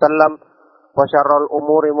وسلم وشر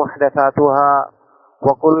الأمور محدثاتها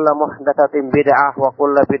وكل محدثة بدعة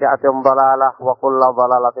وكل بدعة ضلالة وكل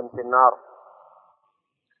ضلالة في النار.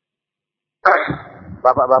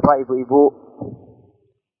 Bapak-bapak, ibu-ibu,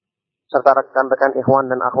 serta rekan-rekan ikhwan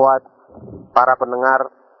dan akhwat, para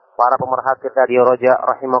pendengar, para pemerhati Radio Roja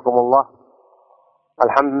rahimakumullah.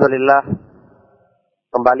 Alhamdulillah,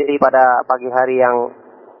 kembali pada pagi hari yang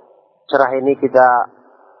cerah ini kita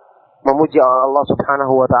memuji Allah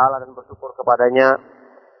Subhanahu wa taala dan bersyukur kepadanya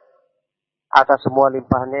atas semua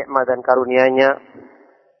limpah nikmat dan karunia-Nya.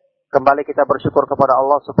 Kembali kita bersyukur kepada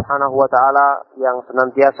Allah Subhanahu wa taala yang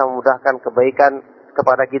senantiasa memudahkan kebaikan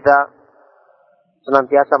kepada kita,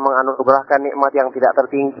 senantiasa menganugerahkan nikmat yang tidak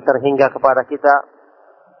terhingga kepada kita.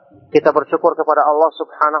 Kita bersyukur kepada Allah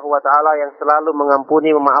Subhanahu wa taala yang selalu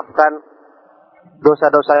mengampuni, memaafkan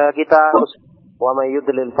dosa-dosa kita. Wa may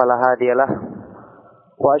yudlil fala hadiyalah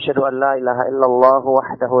wa asyhadu an la ilaha illallah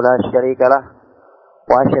wahdahu la syarika lah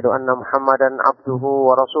wa asyhadu anna Muhammadan abduhu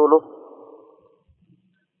wa rasuluh.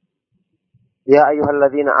 Ya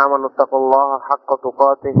ayyuhalladzina amanu taqullaha haqqa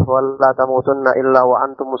tuqatih wa la tamutunna illa wa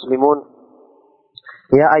antum muslimun.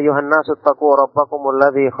 Ya ayyuhan nasu taqu rabbakumul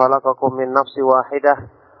ladzi khalaqakum min nafsin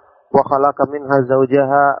wahidah وخلق منها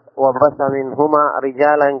زوجها وبث منهما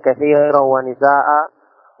رجالا كثيرا ونساء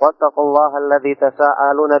واتقوا الله الذي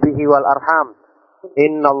تساءلون به والأرحام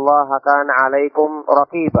إن الله كان عليكم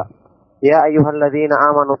رقيبا يا أيها الذين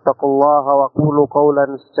آمنوا اتقوا الله وقولوا قولا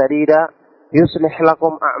سديدا يصلح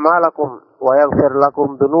لكم أعمالكم ويغفر لكم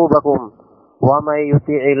ذنوبكم ومن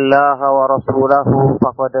يطع الله ورسوله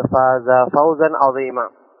فقد فاز فوزا عظيما.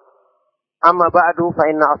 أما بعد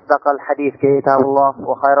فإن أصدق الحديث كتاب الله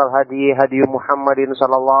وخير الهدي هدي محمد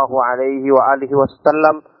صلى الله عليه وآله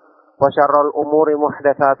وسلم وشر الأمور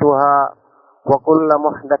محدثاتها wa kullu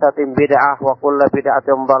muhdatsatin bid'ah wa kullu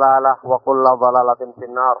bid'atin dhalalah wa kullu dhalalatin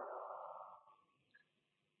finnar.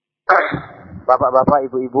 Bapak-bapak,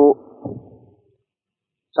 ibu-ibu,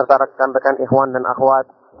 serta rekan-rekan ikhwan dan akhwat,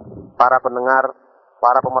 para pendengar,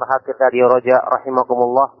 para pemerhati Radio Roja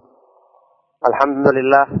rahimakumullah.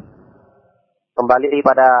 Alhamdulillah, kembali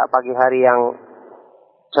pada pagi hari yang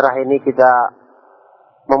cerah ini kita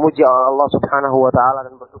memuji Allah Subhanahu wa taala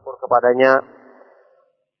dan bersyukur kepadanya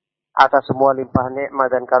atas semua limpah nikmat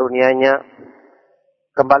dan karunia-Nya.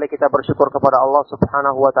 Kembali kita bersyukur kepada Allah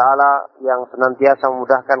Subhanahu wa taala yang senantiasa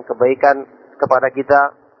memudahkan kebaikan kepada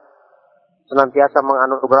kita, senantiasa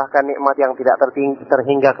menganugerahkan nikmat yang tidak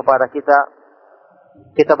terhingga kepada kita.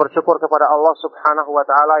 Kita bersyukur kepada Allah Subhanahu wa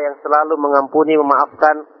taala yang selalu mengampuni,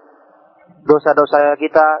 memaafkan dosa-dosa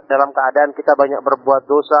kita dalam keadaan kita banyak berbuat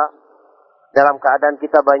dosa, dalam keadaan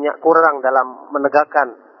kita banyak kurang dalam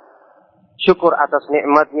menegakkan syukur atas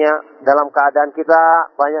nikmatnya, dalam keadaan kita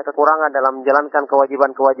banyak kekurangan dalam menjalankan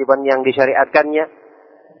kewajiban-kewajiban yang disyariatkannya.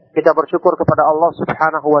 Kita bersyukur kepada Allah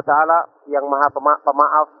Subhanahu wa taala yang Maha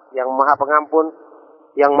Pemaaf, yang Maha Pengampun,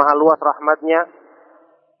 yang Maha luas rahmatnya.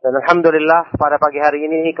 Dan alhamdulillah pada pagi hari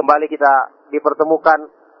ini kembali kita dipertemukan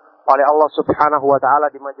oleh Allah Subhanahu wa taala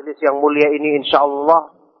di majelis yang mulia ini insyaallah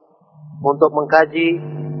untuk mengkaji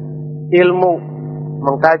ilmu,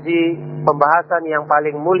 mengkaji pembahasan yang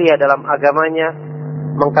paling mulia dalam agamanya,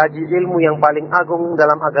 mengkaji ilmu yang paling agung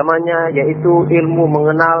dalam agamanya, yaitu ilmu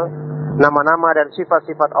mengenal nama-nama dan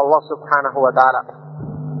sifat-sifat Allah Subhanahu wa taala.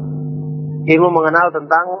 Ilmu mengenal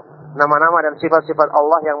tentang nama-nama dan sifat-sifat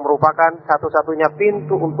Allah yang merupakan satu-satunya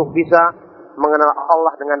pintu untuk bisa mengenal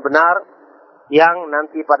Allah dengan benar, yang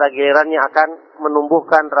nanti pada gilirannya akan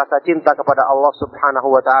menumbuhkan rasa cinta kepada Allah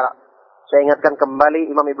Subhanahu wa taala. Saya ingatkan kembali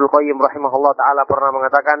Imam Ibnu Qayyim rahimahullah taala pernah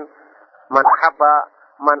mengatakan, man ahabba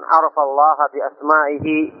man arafa Allah bi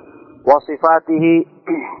asma'ihi wa sifatihi.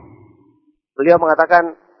 Beliau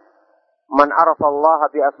mengatakan, man arafa Allah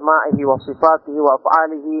bi asma'ihi wa sifatihi wa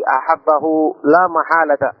af'alihi ahabbahu la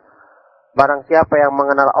mahalata. Barang siapa yang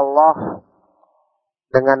mengenal Allah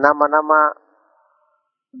dengan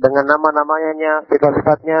nama-namanya,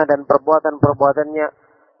 sifat-sifatnya dan perbuatan-perbuatannya,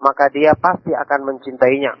 maka dia pasti akan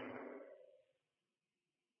mencintainya.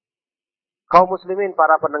 Kaum muslimin,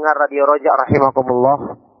 para pendengar Radio Roja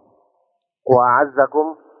rahimakumullah wa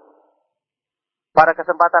a'azzakum. Pada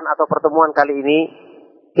kesempatan atau pertemuan kali ini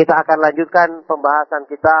kita akan lanjutkan pembahasan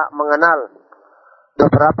kita mengenal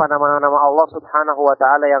beberapa nama-nama Allah Subhanahu wa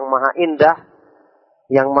taala yang maha indah,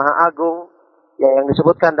 yang maha agung, yang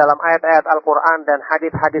disebutkan dalam ayat-ayat Al-Qur'an dan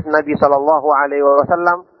hadis-hadis Nabi sallallahu alaihi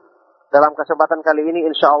wasallam. Dalam kesempatan kali ini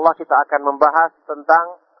insyaallah kita akan membahas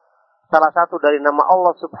tentang salah satu dari nama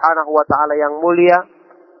Allah Subhanahu wa taala yang mulia,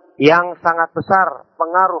 yang sangat besar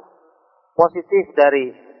pengaruh positif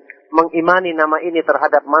dari mengimani nama ini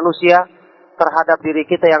terhadap manusia, terhadap diri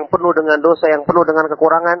kita yang penuh dengan dosa, yang penuh dengan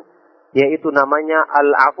kekurangan, yaitu namanya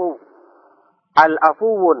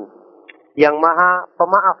Al-Afuwwun, yang maha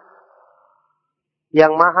pemaaf,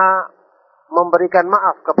 yang maha memberikan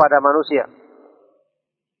maaf kepada manusia.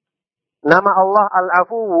 Nama Allah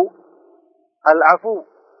Al-Afu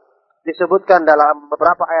disebutkan dalam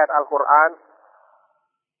beberapa ayat Al-Quran.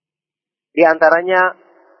 Di antaranya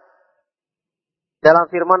dalam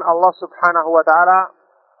firman Allah Subhanahu wa taala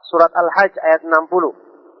surat Al-Hajj ayat 60.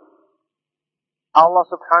 Allah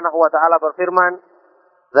Subhanahu wa taala berfirman,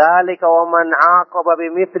 "Dzalika wa man 'aqaba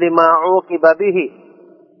bimithli ma 'uqiba bihi,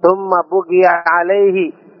 tsumma bughiya 'alaihi,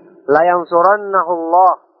 la yansurannahu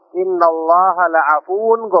Allah, innallaha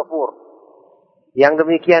la'afuwwun ghafur." Yang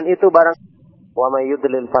demikian itu barang wa may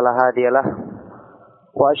yudlil fala hadiyalah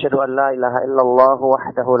wa asyhadu an la ilaha illallah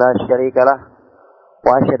wahdahu la syarika lah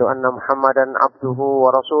wa asyhadu anna Muhammadan abduhu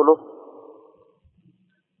wa rasuluh.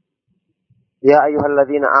 Ya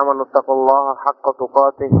ayyuhalladzina amanu taqullaha haqqa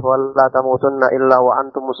tuqatih wa la tamutunna illa wa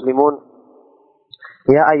antum muslimun.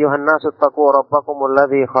 Ya ayyuhan nasu taqu rabbakumul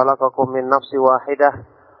ladzi khalaqakum min nafsin wahidah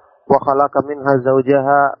wa khalaqa minha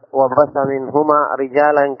zawjaha wa batha minhuma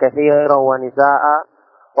rijalan katsiran wa nisaa'a.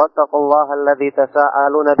 واتقوا الله الذي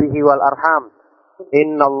تساءلون به والأرحام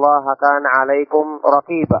إن الله كان عليكم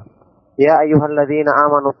رقيبا يا أيها الذين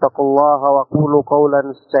آمنوا اتقوا الله وقولوا قولا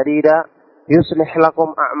سديدا يصلح لكم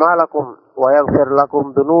أعمالكم ويغفر لكم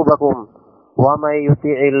ذنوبكم ومن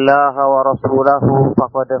يطع الله ورسوله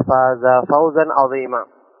فقد فاز فوزا عظيما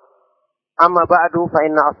أما بعد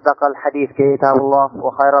فإن أصدق الحديث كتاب الله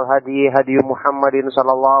وخير الهدي هدي محمد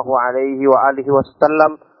صلى الله عليه وآله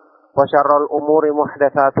وسلم وشر الأمور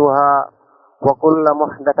محدثاتها وكل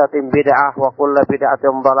محدثة بدعة وكل بدعة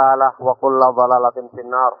ضلالة وكل ضلالة في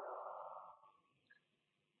النار.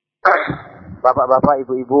 Bapak-bapak,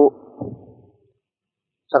 ibu-ibu,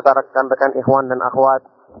 serta rekan-rekan ikhwan dan akhwat,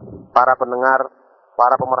 para pendengar,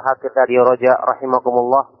 para pemerhati Radio Roja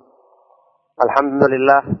rahimakumullah.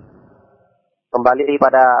 Alhamdulillah, kembali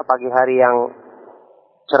pada pagi hari yang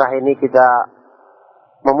cerah ini kita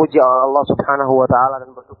memuji Allah Subhanahu wa taala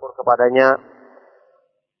dan bersyukur kepadanya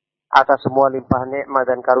atas semua limpah nikmat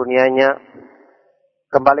dan karunia-Nya.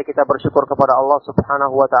 Kembali kita bersyukur kepada Allah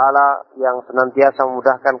Subhanahu wa taala yang senantiasa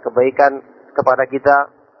memudahkan kebaikan kepada kita,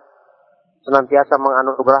 senantiasa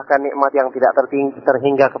menganugerahkan nikmat yang tidak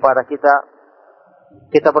terhingga kepada kita.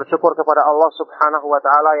 Kita bersyukur kepada Allah Subhanahu wa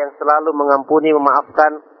taala yang selalu mengampuni,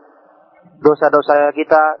 memaafkan dosa-dosa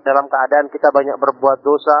kita dalam keadaan kita banyak berbuat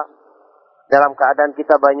dosa, dalam keadaan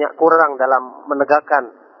kita banyak kurang dalam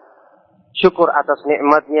menegakkan syukur atas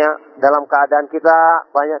nikmatnya, dalam keadaan kita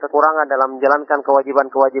banyak kekurangan dalam menjalankan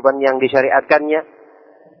kewajiban-kewajiban yang disyariatkannya.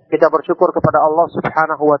 Kita bersyukur kepada Allah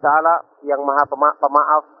Subhanahu wa taala yang Maha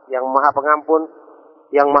Pemaaf, yang Maha Pengampun,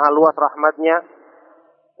 yang Maha luas rahmatnya.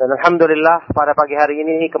 Dan alhamdulillah pada pagi hari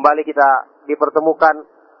ini kembali kita dipertemukan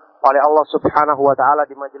oleh Allah Subhanahu wa taala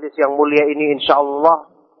di majelis yang mulia ini insyaallah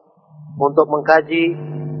untuk mengkaji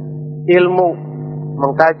ilmu,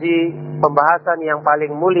 mengkaji pembahasan yang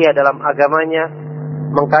paling mulia dalam agamanya,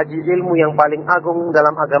 mengkaji ilmu yang paling agung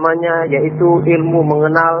dalam agamanya, yaitu ilmu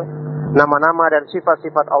mengenal nama-nama dan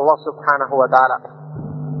sifat-sifat Allah Subhanahu wa taala.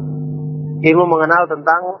 Ilmu mengenal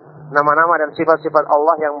tentang nama-nama dan sifat-sifat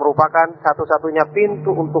Allah yang merupakan satu-satunya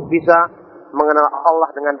pintu untuk bisa mengenal Allah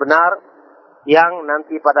dengan benar, yang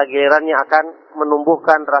nanti pada gilirannya akan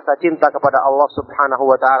menumbuhkan rasa cinta kepada Allah Subhanahu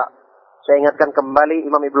wa taala. Saya ingatkan kembali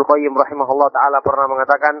Imam Ibnu Qayyim rahimahullah taala pernah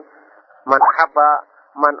mengatakan, man ahabba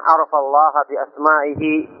man arafa Allah bi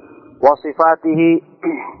asma'ihi wa sifatihi.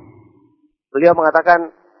 Beliau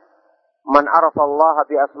mengatakan, man arafa Allah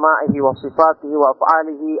bi asma'ihi wa sifatihi wa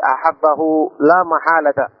af'alihi ahabbahu la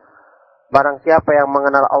mahalata. Barang siapa yang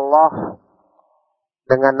mengenal Allah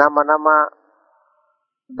dengan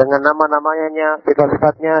nama-namanya,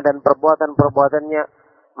 sifat-sifatnya dan perbuatan-perbuatannya,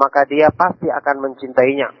 maka dia pasti akan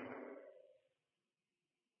mencintainya.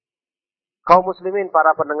 Kaum muslimin,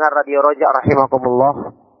 para pendengar Radio Roja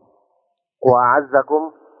rahimakumullah wa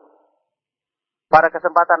a'azzakum. Pada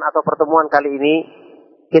kesempatan atau pertemuan kali ini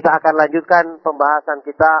kita akan lanjutkan pembahasan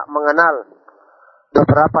kita mengenal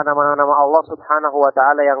beberapa nama-nama Allah Subhanahu wa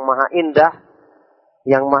taala yang maha indah,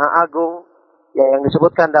 yang maha agung, yang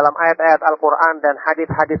disebutkan dalam ayat-ayat Al-Qur'an dan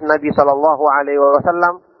hadis-hadis Nabi sallallahu alaihi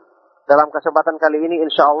wasallam. Dalam kesempatan kali ini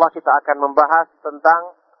insyaallah kita akan membahas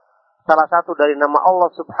tentang salah satu dari nama Allah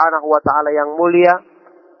Subhanahu wa taala yang mulia,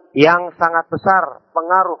 yang sangat besar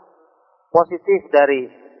pengaruh positif dari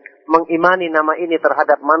mengimani nama ini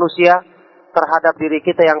terhadap manusia, terhadap diri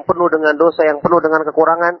kita yang penuh dengan dosa, yang penuh dengan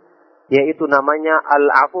kekurangan, yaitu namanya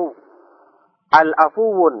Al-Afu.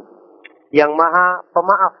 Al-Afuwwun, yang maha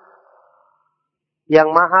pemaaf, yang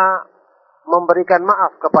maha memberikan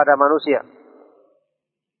maaf kepada manusia.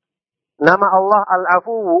 Nama Allah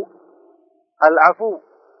Al-Afu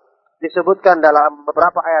disebutkan dalam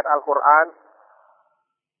beberapa ayat Al-Quran.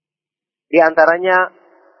 Di antaranya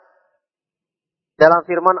dalam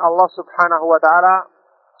firman Allah Subhanahu wa ta'ala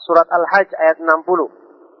surat Al-Hajj ayat 60.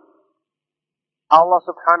 Allah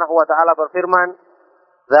Subhanahu wa ta'ala berfirman,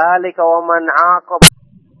 "Dzalika wa man 'aqab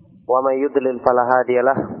wa may yudlil fala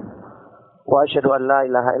hadiyalah wa asyhadu an la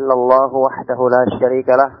ilaha illallah wahdahu la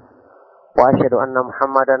syarika lah wa asyhadu anna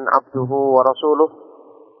Muhammadan 'abduhu wa rasuluh."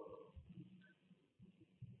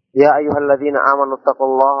 Ya ayyuhalladzina amanu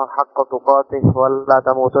taqullaha haqqa tuqatih wa la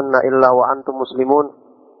tamutunna illa wa antum muslimun.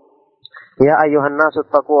 Ya ayyuhan nasu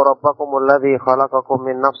taqu rabbakumul ladzi khalaqakum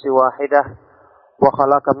min nafsin wahidah wa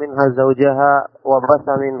khalaqa minha zawjaha wa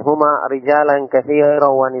batha minhuma rijalan katsiran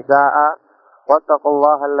wa nisaa'a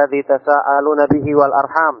wattaqullaha alladzi tasaaluna bihi wal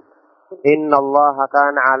arham innallaha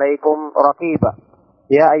kana 'alaikum raqiba.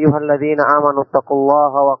 Ya ayyuhalladzina amanu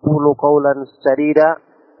taqullaha wa qulu qawlan sadida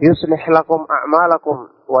yuslih lakum a'malakum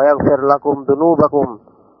wa yaghfir lakum dhunubakum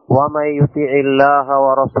wa may yuti'illaha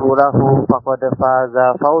wa rasulahu faqad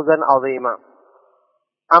faza fawzan 'azima.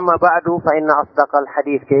 Amma ba'du fa inna asdaqal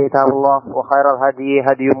hadits kitabullah wa khairal hadi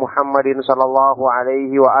hadi Muhammadin sallallahu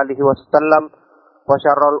alaihi wa alihi wasallam wa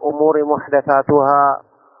syarrul umuri muhdatsatuha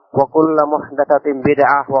wa kullu muhdatsatin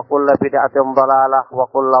bid'ah wa kullu bid'atin dhalalah wa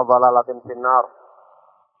kullu dhalalatin finnar.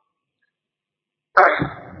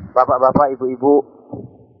 Bapak-bapak, ibu-ibu,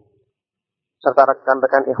 serta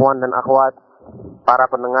rekan-rekan ikhwan dan akhwat, para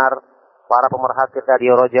pendengar, para pemerhati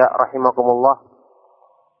Radio Roja rahimakumullah.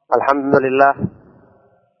 Alhamdulillah,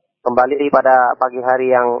 kembali pada pagi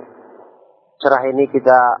hari yang cerah ini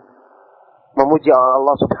kita memuji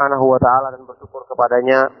Allah Subhanahu wa taala dan bersyukur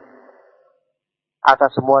kepadanya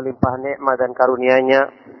atas semua limpah nikmat dan karunia-Nya.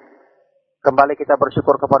 Kembali kita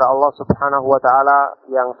bersyukur kepada Allah Subhanahu wa taala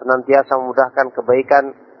yang senantiasa memudahkan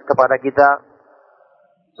kebaikan kepada kita,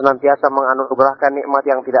 senantiasa menganugerahkan nikmat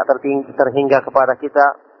yang tidak terhingga kepada kita.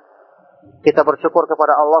 Kita bersyukur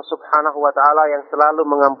kepada Allah Subhanahu wa taala yang selalu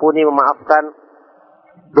mengampuni, memaafkan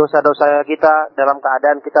dosa-dosa kita dalam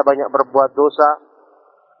keadaan kita banyak berbuat dosa,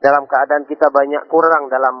 dalam keadaan kita banyak kurang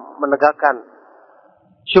dalam menegakkan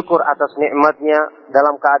syukur atas nikmat-Nya,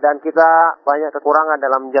 dalam keadaan kita banyak kekurangan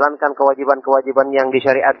dalam menjalankan kewajiban-kewajiban yang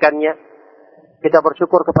disyariatkannya. Kita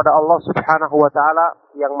bersyukur kepada Allah Subhanahu wa taala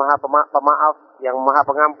yang Maha Pemaaf, yang Maha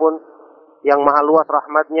Pengampun, yang Maha luas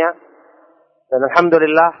rahmat-Nya. Dan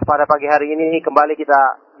alhamdulillah pada pagi hari ini kembali kita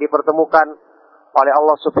dipertemukan oleh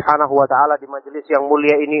Allah Subhanahu wa taala di majelis yang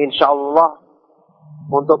mulia ini insyaallah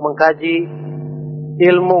untuk mengkaji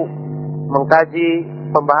ilmu, mengkaji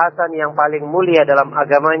pembahasan yang paling mulia dalam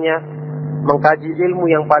agamanya, mengkaji ilmu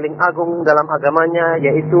yang paling agung dalam agamanya,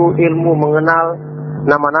 yaitu ilmu mengenal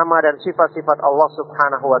nama-nama dan sifat-sifat Allah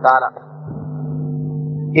Subhanahu wa taala.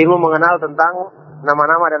 Ilmu mengenal tentang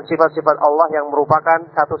nama-nama dan sifat-sifat Allah yang merupakan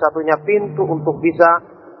satu-satunya pintu untuk bisa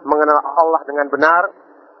mengenal Allah dengan benar,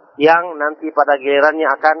 yang nanti pada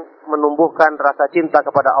gilirannya akan menumbuhkan rasa cinta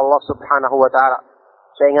kepada Allah Subhanahu wa taala.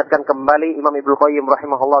 Saya ingatkan kembali Imam Ibnu Qayyim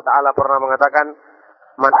rahimahullah taala pernah mengatakan,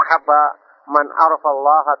 man ahabba man arafa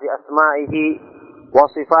Allah bi asma'ihi wa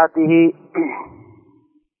sifatihi.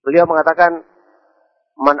 Beliau mengatakan,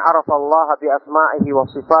 man arafa Allah bi asma'ihi wa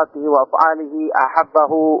sifatihi wa af'alihi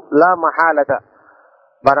ahabbahu la mahalata.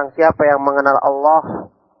 Barang siapa yang mengenal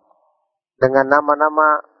Allah dengan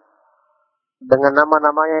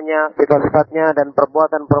nama-namanya, sifat-sifatnya dan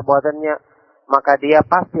perbuatan-perbuatannya, maka dia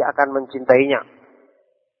pasti akan mencintainya.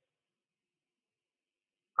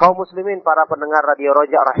 Kaum muslimin, para pendengar Radio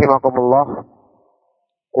Roja rahimakumullah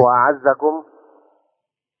wa a'azzakum.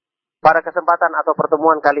 Pada kesempatan atau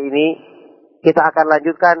pertemuan kali ini kita akan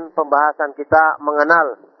lanjutkan pembahasan kita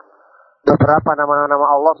mengenal beberapa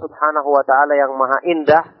nama-nama Allah Subhanahu wa taala yang maha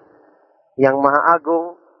indah, yang maha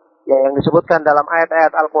agung, yang disebutkan dalam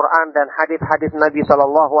ayat-ayat Al-Qur'an dan hadis-hadis Nabi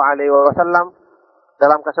sallallahu alaihi wasallam.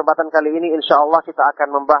 Dalam kesempatan kali ini insyaallah kita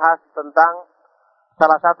akan membahas tentang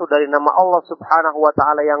salah satu dari nama Allah Subhanahu wa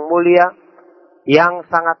taala yang mulia, yang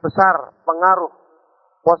sangat besar pengaruh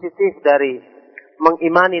positif dari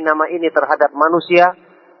mengimani nama ini terhadap manusia,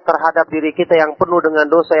 terhadap diri kita yang penuh dengan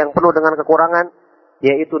dosa, yang penuh dengan kekurangan,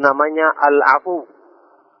 yaitu namanya Al-Afu.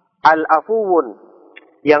 Al-Afuwwun,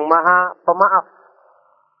 yang maha pemaaf,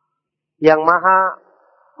 yang maha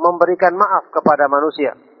memberikan maaf kepada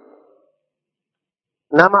manusia.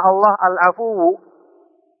 Nama Allah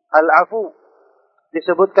Al-Afu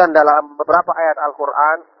disebutkan dalam beberapa ayat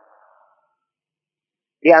Al-Quran.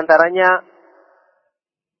 Di antaranya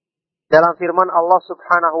dalam firman Allah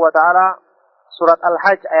Subhanahu wa taala surat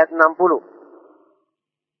Al-Hajj ayat 60.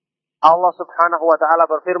 Allah Subhanahu wa taala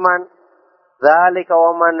berfirman, "Dzalika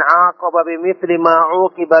wa man 'aqaba bimithli ma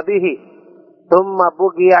 'uqiba bihi, tsumma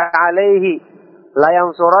bughiya 'alaihi, la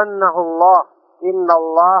yansurannahu Allah,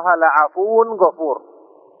 innallaha la'afuwun ghafur."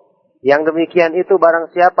 Yang demikian itu barang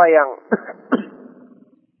siapa yang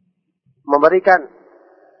memberikan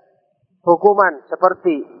hukuman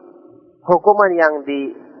seperti hukuman yang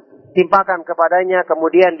ditimpakan kepadanya,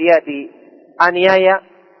 kemudian dia dianiaya,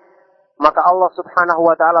 maka Allah Subhanahu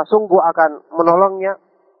wa taala sungguh akan menolongnya.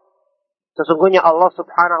 Sesungguhnya Allah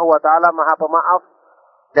Subhanahu wa taala Maha Pemaaf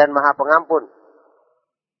dan Maha Pengampun.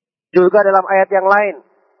 Juga dalam ayat yang lain,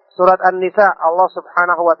 surat An-Nisa, Allah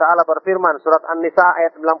Subhanahu wa taala berfirman, surat An-Nisa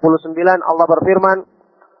ayat 99, Allah berfirman,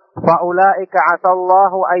 فَأُولَٰئِكَ عَسَى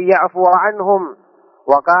اللَّهُ أَن يَعْفُوَ عَنْهُمْ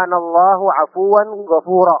وَكَانَ اللَّهُ عَفُوًّا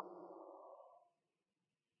غَفُورًا.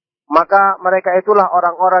 Maka mereka itulah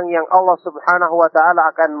orang-orang yang Allah Subhanahu wa taala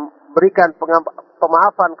akan berikan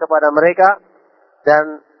pemaafan kepada mereka,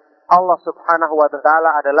 dan Allah Subhanahu wa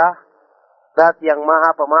taala adalah Zat yang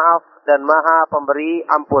Maha Pemaaf dan Maha Pemberi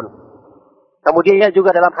Ampun. Kemudian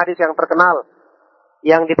juga dalam hadis yang terkenal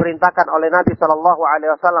yang diperintahkan oleh Nabi sallallahu alaihi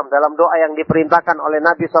wasallam, dalam doa yang diperintahkan oleh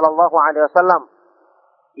Nabi sallallahu alaihi wasallam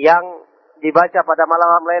yang dibaca pada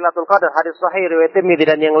malam Lailatul Qadar, hadis sahih riwayat Tirmidzi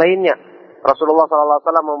dan yang lainnya. Rasulullah sallallahu alaihi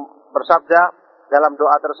wasallam bersabda dalam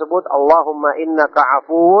doa tersebut, "Allahumma innaka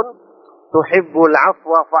 'afuwun tuhibbul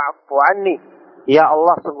 'afwa fa'fu 'anni." Ya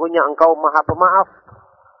Allah, sungguhnya Engkau Maha Pemaaf,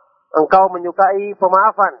 Engkau menyukai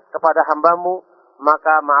pemaafan kepada hamba-Mu,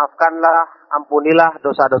 maka maafkanlah, ampunilah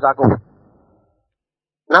dosa-dosaku.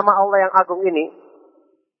 Nama Allah yang agung ini,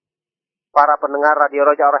 para pendengar Radio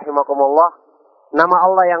Roja rahimakumullah, nama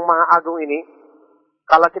Allah yang maha agung ini,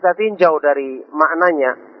 kalau kita tinjau dari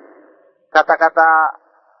maknanya, kata-kata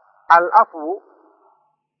Al-Afu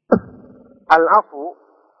al-afu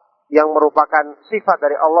yang merupakan sifat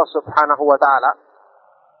dari Allah Subhanahu wa taala.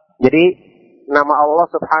 Jadi nama Allah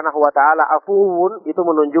Subhanahu wa taala Afuwwun itu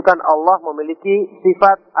menunjukkan Allah memiliki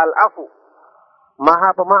sifat al-afu,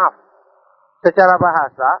 Maha Pemaaf. Secara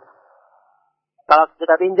bahasa, kalau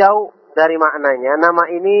kita tinjau dari maknanya, nama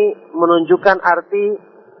ini menunjukkan arti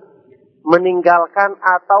meninggalkan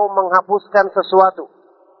atau menghapuskan sesuatu.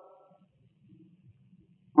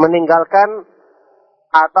 Meninggalkan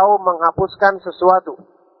atau menghapuskan sesuatu.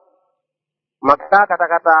 Maka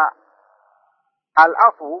kata-kata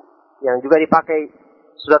al-afu yang juga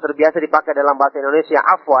sudah terbiasa dipakai dalam bahasa Indonesia,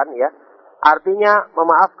 afwan ya, artinya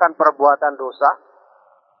memaafkan perbuatan dosa,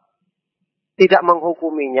 tidak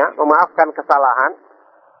menghukuminya, memaafkan kesalahan,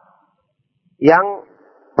 yang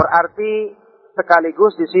berarti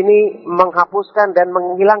sekaligus di sini menghapuskan dan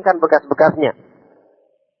menghilangkan bekas-bekasnya.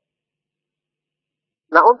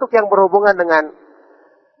 Nah, untuk yang berhubungan dengan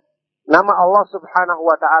nama Allah Subhanahu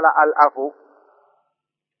wa taala Al-Afu,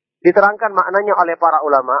 diterangkan maknanya oleh para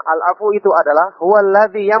ulama. Al-Afu itu adalah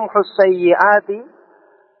huwallazi yamhus sayyi'ati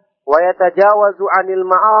wa yatajawazu 'anil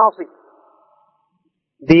ma'asi.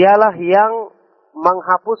 Dialah yang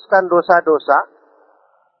menghapuskan dosa-dosa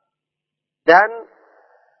dan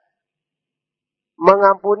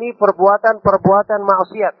mengampuni perbuatan-perbuatan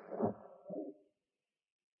maksiat.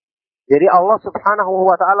 Jadi Allah Subhanahu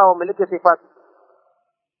wa taala memiliki sifat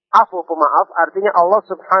afu, pemaaf, artinya Allah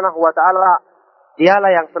Subhanahu wa taala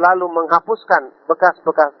dialah yang selalu menghapuskan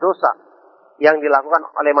bekas-bekas dosa yang dilakukan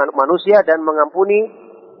oleh manusia dan mengampuni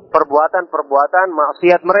perbuatan-perbuatan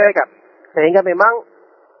maksiat mereka. Sehingga memang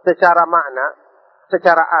secara makna,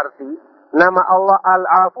 secara arti, nama Allah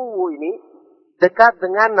Al-Afuw ini dekat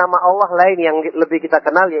dengan nama Allah lain yang lebih kita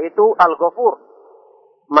kenal, yaitu Al-Ghafur,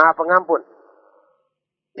 Maha Pengampun.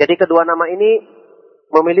 Jadi kedua nama ini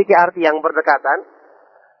memiliki arti yang berdekatan.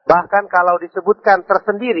 Bahkan kalau disebutkan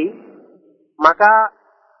tersendiri, maka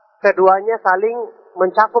keduanya saling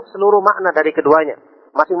mencakup seluruh makna dari keduanya.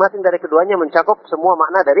 Masing-masing dari keduanya mencakup semua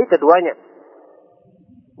makna dari keduanya.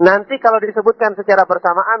 Nanti kalau disebutkan secara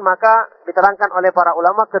bersamaan, maka diterangkan oleh para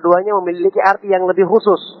ulama keduanya memiliki arti yang lebih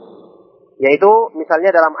khusus. Yaitu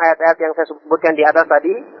misalnya dalam ayat-ayat yang saya sebutkan di atas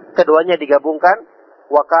tadi, keduanya digabungkan.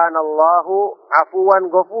 Wa kana Allahu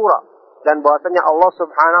afuwan ghafura. Dan bahwasanya Allah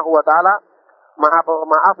Subhanahu wa taala Maha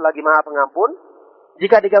Pemaaf lagi Maha Pengampun.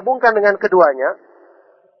 Jika digabungkan dengan keduanya,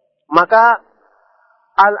 maka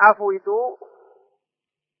al-afu itu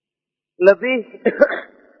lebih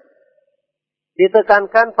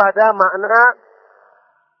ditekankan pada makna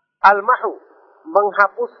al-mahu,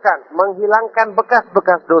 menghapuskan, menghilangkan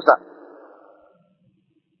bekas-bekas dosa.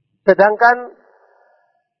 Sedangkan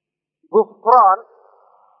Ghufran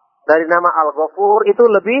dari nama Al-Ghafur itu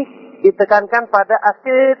lebih ditekankan pada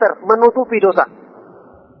as-sitr, menutupi dosa.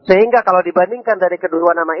 Sehingga kalau dibandingkan dari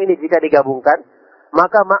kedua nama ini jika digabungkan,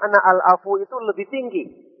 maka makna Al-Afu itu lebih tinggi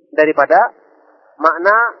daripada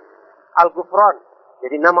makna Al-Ghufran.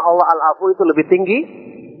 Jadi nama Allah Al-Afu itu lebih tinggi,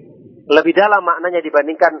 lebih dalam maknanya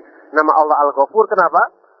dibandingkan nama Allah Al-Ghafur. Kenapa?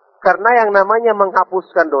 Karena yang namanya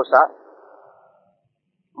menghapuskan dosa,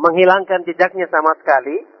 menghilangkan jejaknya sama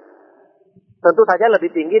sekali, tentu saja lebih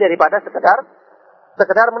tinggi daripada sekedar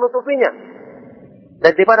menutupinya.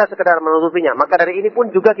 Daripada sekedar menutupinya. Maka dari ini pun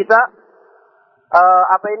juga kita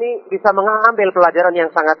bisa mengambil pelajaran yang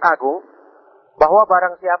sangat agung, bahwa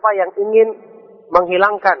barang siapa yang ingin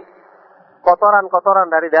menghilangkan kotoran-kotoran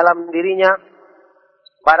dari dalam dirinya,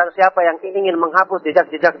 barang siapa yang ingin menghapus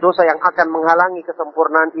jejak-jejak dosa yang akan menghalangi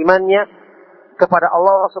kesempurnaan imannya kepada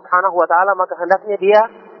Allah Subhanahu wa taala, maka hendaknya dia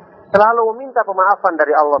selalu meminta pemaafan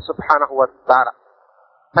dari Allah Subhanahu wa taala.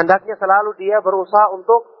 Hendaknya selalu dia berusaha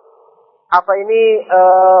untuk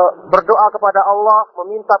berdoa kepada Allah,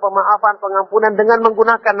 meminta pemaafan, pengampunan dengan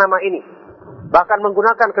menggunakan nama ini. Bahkan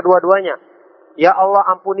menggunakan kedua-duanya. Ya Allah,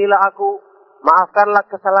 ampunilah aku, maafkanlah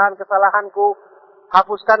kesalahan-kesalahanku,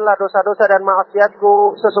 hapuskanlah dosa-dosa dan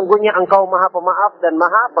maksiatku, sesungguhnya Engkau Maha Pemaaf dan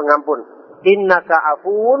Maha Pengampun. Innaka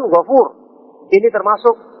Afuwwun Ghafur. Ini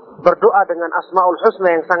termasuk berdoa dengan Asmaul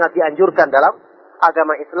Husna yang sangat dianjurkan dalam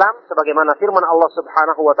agama Islam, sebagaimana firman Allah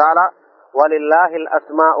Subhanahu wa taala, walillahil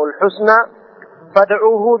asmaul husna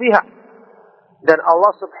fad'uuhu biha. Dan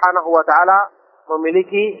Allah Subhanahu wa taala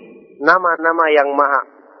memiliki nama-nama yang maha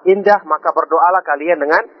indah, maka berdoalah kalian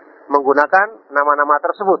dengan menggunakan nama-nama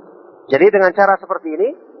tersebut. Jadi dengan cara seperti ini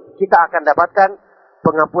kita akan dapatkan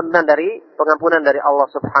pengampunan dari Allah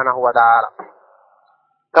Subhanahu wa taala.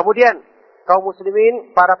 Kemudian kaum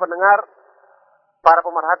muslimin, para pendengar, para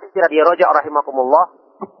pemerhati radio Roja rahimakumullah,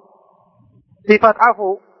 sifat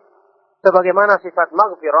afu sebagaimana sifat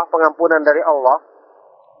maghfirah, pengampunan dari Allah,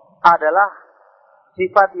 adalah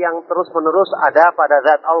sifat yang terus-menerus ada pada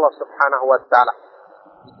zat Allah Subhanahu wa taala.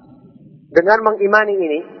 Dengan mengimani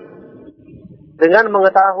ini, dengan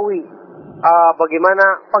mengetahui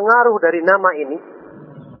bagaimana pengaruh dari nama ini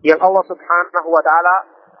yang Allah Subhanahu wa taala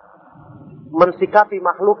mensikapi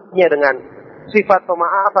makhluknya dengan sifat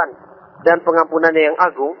pemaafan dan pengampunannya yang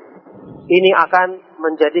agung, ini akan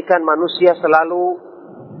menjadikan manusia selalu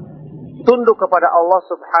tunduk kepada Allah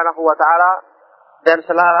Subhanahu wa taala dan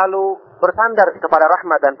selalu bersandar kepada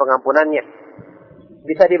rahmat dan pengampunannya.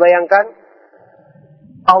 Bisa dibayangkan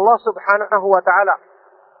Allah Subhanahu wa taala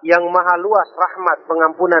yang maha luas rahmat,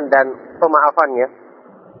 pengampunan dan pemaafannya,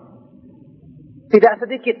 tidak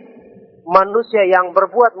sedikit manusia yang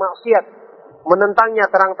berbuat maksiat, menentangnya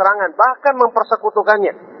terang-terangan, bahkan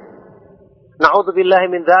mempersekutukannya. Na'udzubillahi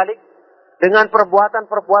min dzalik, dengan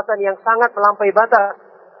perbuatan-perbuatan yang sangat melampaui batas,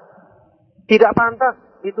 tidak pantas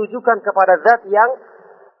ditujukan kepada zat yang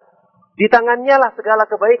di tangannya lah segala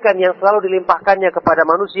kebaikan yang selalu dilimpahkannya kepada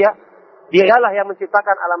manusia. Dialah yang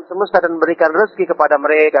menciptakan alam semesta dan memberikan rezeki kepada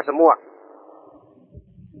mereka semua.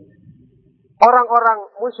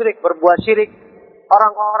 Orang-orang musyrik berbuat syirik,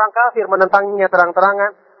 orang-orang kafir menentangnya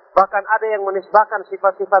terang-terangan, bahkan ada yang menisbahkan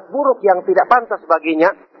sifat-sifat buruk yang tidak pantas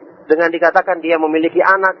baginya, dengan dikatakan dia memiliki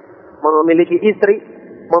anak, memiliki istri,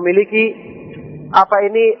 memiliki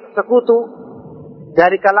sekutu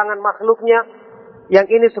dari kalangan makhluknya, yang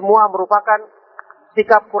ini semua merupakan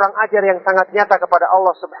sikap kurang ajar yang sangat nyata kepada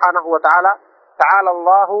Allah Subhanahu wa taala. Ta'ala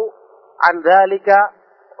Allahu an dzalika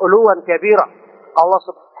uluwan kabira. Allah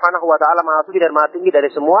Subhanahu wa taala Maha Suci dan Maha Tinggi dari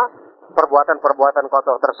semua perbuatan-perbuatan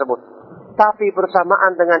kotor tersebut. Tapi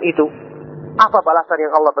bersamaan dengan itu, apa balasan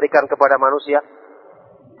yang Allah berikan kepada manusia?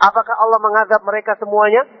 Apakah Allah mengazab mereka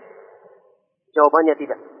semuanya? Jawabannya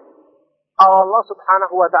tidak. Allah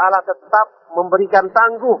Subhanahu wa taala tetap memberikan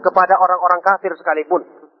tangguh kepada orang-orang kafir sekalipun.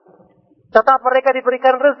 Tetap mereka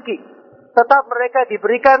diberikan rezeki, tetap mereka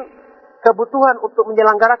diberikan kebutuhan untuk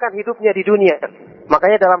menyelenggarakan hidupnya di dunia.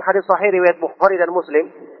 Makanya dalam hadis sahih riwayat Bukhari dan Muslim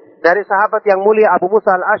dari sahabat yang mulia Abu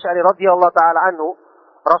Musa al-Asy'ari radhiyallahu taala anhu,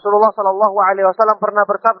 Rasulullah sallallahu alaihi wasallam pernah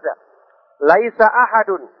bersabda, "Laisa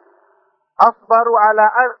ahadun asbaru ala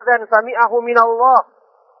adzan sami'ahu min Allah.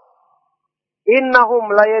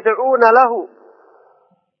 Innahum la yad'una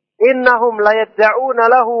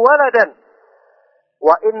lahu waladan.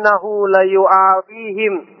 Wa innahu la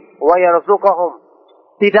yu'afihim wa yarzuquhum."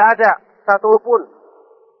 Tidak ada satupun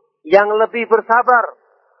yang lebih bersabar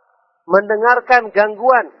mendengarkan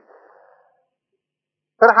gangguan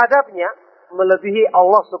terhadapnya melebihi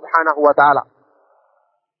Allah Subhanahu wa taala.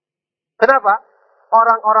 Kenapa?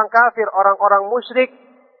 Orang-orang kafir, orang-orang musyrik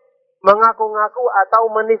mengaku-ngaku atau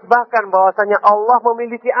menisbahkan bahwasanya Allah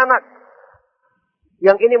memiliki anak.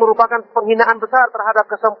 Yang ini merupakan penghinaan besar terhadap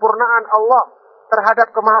kesempurnaan Allah, terhadap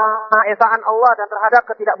kemahaesaan Allah dan terhadap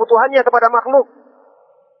ketidakbutuhannya kepada makhluk.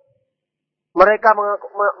 Mereka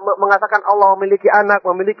mengatakan Allah memiliki anak,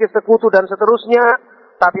 memiliki sekutu dan seterusnya,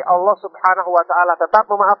 tapi Allah Subhanahu wa taala tetap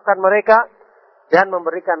memaafkan mereka dan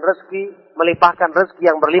memberikan rezeki, melimpahkan rezeki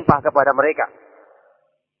yang berlimpah kepada mereka.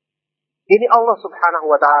 Ini Allah Subhanahu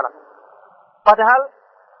wa taala. Padahal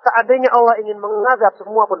seandainya Allah ingin mengazab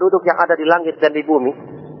semua penduduk yang ada di langit dan di bumi,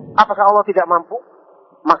 apakah Allah tidak mampu?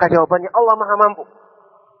 Maka jawabannya Allah Maha mampu.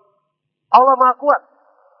 Allah Maha kuat,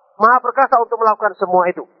 Maha perkasa untuk melakukan semua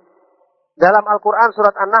itu. Dalam Al-Quran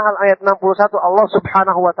surat An-Nahl ayat 61 Allah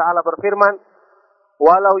Subhanahu wa taala berfirman,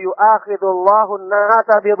 "Walau yu'akhidullahu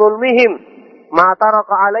an-nasa bidzulmihim ma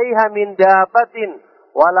taraka 'alaiha min dabbatin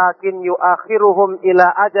walakin yu'akhiruhum ila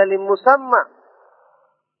ajalin musamma."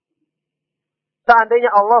 Seandainya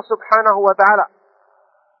Allah Subhanahu wa taala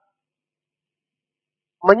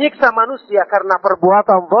menyiksa manusia karena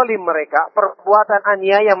perbuatan zalim mereka, perbuatan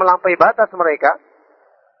aniaya melampaui batas mereka,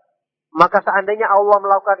 maka seandainya Allah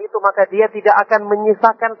melakukan itu, maka dia tidak akan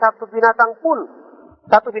menyisakan satu binatang pun,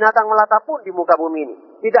 satu binatang melata pun di muka bumi ini.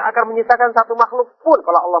 Tidak akan menyisakan satu makhluk pun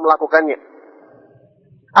kalau Allah melakukannya.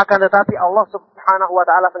 Akan tetapi Allah Subhanahu wa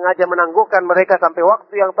taala sengaja menangguhkan mereka sampai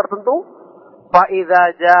waktu yang tertentu. Fa idza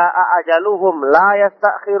jaa ajaluhum la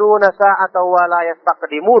yastakhiruna sa'atan wa la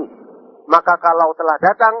yastaqdimun. Maka kalau telah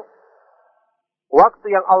datang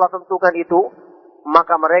waktu yang Allah tentukan itu,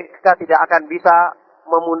 maka mereka tidak akan bisa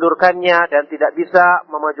memundurkannya dan tidak bisa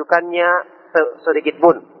memajukannya sedikit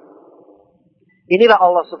pun. Inilah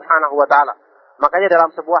Allah Subhanahu wa taala. Makanya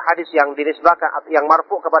dalam sebuah hadis yang dinisbahkan yang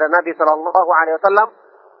marfu kepada Nabi sallallahu alaihi wasallam,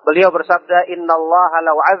 beliau bersabda, "Innallaha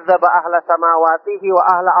law 'azzaba ahla samawatihi wa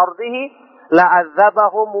ahla ardihi la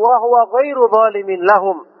 'azzabahum wa huwa ghairu zalimin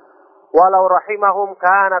lahum. Walau rahimahum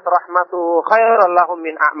kanat rahmatuhu khairan lahum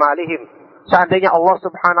min a'malihim." Seandainya Allah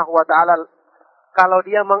Subhanahu wa taala kalau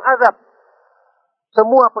dia mengazab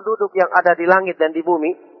semua penduduk yang ada di langit dan di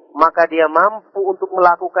bumi, maka dia mampu untuk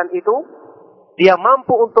melakukan itu. Dia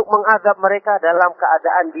mampu untuk mengazab mereka dalam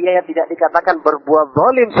keadaan dia yang tidak dikatakan berbuat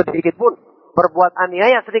zalim sedikit pun, berbuat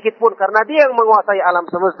aniaya sedikit pun, karena dia yang menguasai alam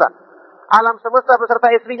semesta. Alam semesta beserta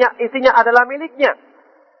isinya adalah miliknya.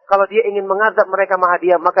 Kalau dia ingin mengazab mereka,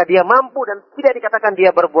 maka dia mampu dan tidak dikatakan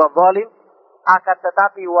dia berbuat zalim. Akan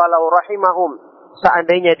tetapi walau rahimahum,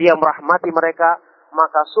 seandainya dia merahmati mereka,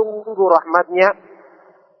 maka sungguh rahmatnya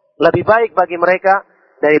lebih baik bagi mereka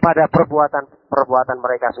daripada perbuatan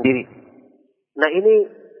mereka sendiri. Nah, ini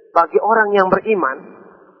bagi orang yang beriman,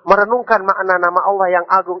 merenungkan makna nama Allah yang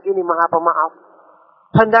agung ini, Maha Pemaaf,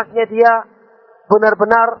 hendaknya dia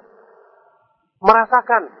benar-benar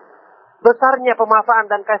merasakan besarnya pemaafan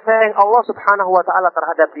dan kasih sayang Allah Subhanahu wa taala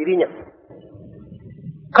terhadap dirinya.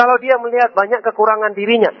 Kalau dia melihat banyak kekurangan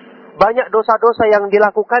dirinya, banyak dosa-dosa yang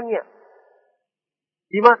dilakukannya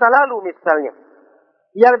di masa lalu misalnya,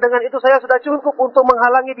 yang dengan itu saya sudah cukup untuk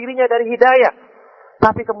menghalangi dirinya dari hidayah,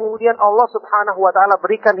 tapi kemudian Allah Subhanahu wa taala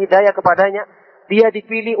berikan hidayah kepadanya, dia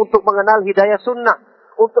dipilih untuk mengenal hidayah sunnah,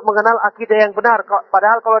 untuk mengenal akidah yang benar.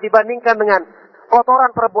 Padahal kalau dibandingkan dengan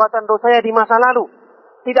kotoran perbuatan dosanya di masa lalu,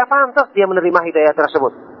 tidak pantas dia menerima hidayah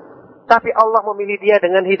tersebut. Tapi Allah memilih dia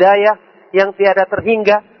dengan hidayah yang tiada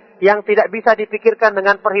terhingga, yang tidak bisa dipikirkan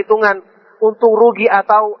dengan perhitungan untung rugi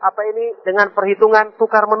atau dengan perhitungan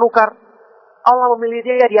tukar menukar. Allah memilih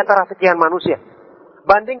dia di antara sekian manusia.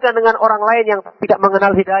 Bandingkan dengan orang lain yang tidak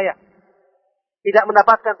mengenal hidayah, tidak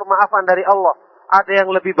mendapatkan pemaafan dari Allah. Ada yang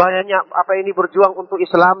lebih banyak berjuang untuk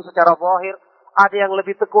Islam secara zahir, ada yang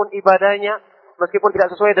lebih tekun ibadahnya meskipun tidak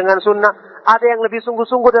sesuai dengan sunnah, ada yang lebih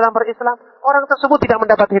sungguh-sungguh dalam berislam. Orang tersebut tidak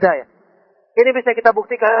mendapat hidayah. Ini bisa kita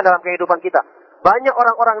buktikan dalam kehidupan kita. Banyak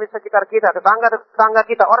orang-orang di sekitar kita, tetangga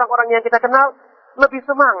kita, orang-orang yang kita kenal lebih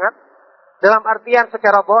semangat, dalam artian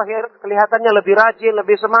secara zahir kelihatannya lebih rajin,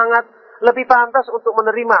 lebih semangat, lebih pantas untuk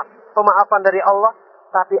menerima pemaafan dari Allah,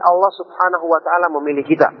 tapi Allah Subhanahu wa taala memilih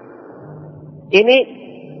kita. Ini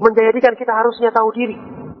menjadikan kita harusnya tahu diri.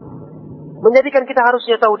 Menjadikan kita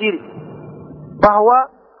harusnya tahu diri bahwa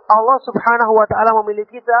Allah Subhanahu wa taala memilih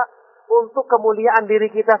kita untuk kemuliaan diri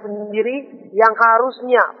kita sendiri, yang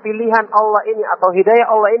harusnya pilihan Allah ini atau hidayah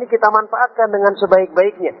Allah ini kita manfaatkan dengan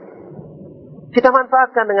sebaik-baiknya. Kita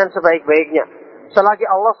manfaatkan dengan sebaik-baiknya. Selagi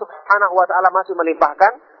Allah Subhanahu wa taala masih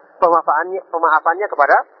melimpahkan pemaafannya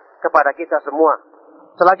kepada kita semua.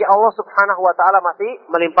 Selagi Allah Subhanahu wa taala masih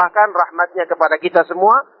melimpahkan rahmatnya kepada kita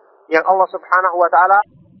semua, yang Allah Subhanahu wa taala,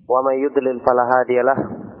 wa may yudlil fala hadiyalah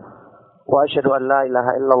wa asyhadu an la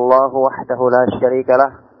ilaha illallah wahdahu la syarika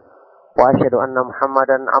lah wa asyhadu anna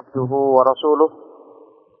Muhammadan abduhu wa rasuluh.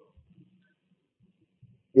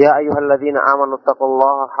 Ya ayyuhalladzina amanu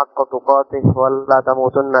taqullaha haqqa tuqatih wa la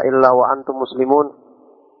tamutunna illa wa antum muslimun.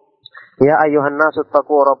 Ya ayyuhan nasu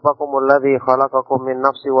taqu rabbakum alladhi khalaqakum min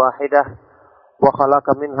nafsin wahidah wa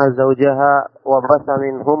khalaqa minha zawjaha wa batha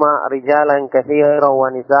minhuma rijalan katsiran wa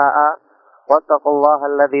nisaa'a wattaqullaha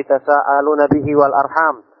alladhi tasaaluna bihi wal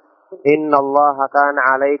arham innallaha kana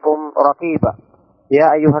 'alaikum raqiba.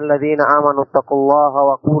 Ya ayyuhalladzina amanu taqullaha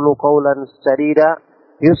wa qulu qawlan sadida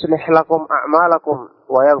yuslih lakum a'malakum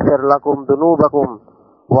wa yaghfir lakum dhunubakum.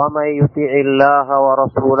 Wa may yuti'illaha wa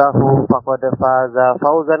rasulahu faqad faza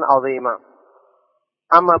fawzan 'azima.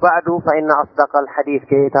 Amma ba'du fa inna asdaqal hadits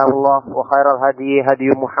kitabullah wa khairal hadi hadi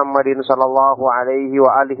Muhammadin sallallahu alaihi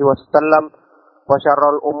wa alihi wasallam wa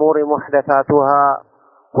syarrul umuri muhdatsatuha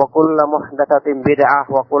wa kullu muhdatsatin bid'ah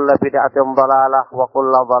wa kullu bid'atin dhalalah wa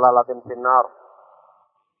kullu dhalalatin finnar.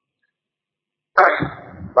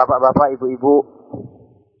 Bapak-bapak, ibu-ibu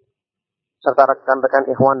serta rekan-rekan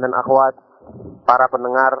ikhwan dan akhwat, para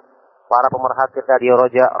pendengar, para pemerhati Radio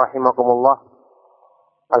Roja rahimakumullah.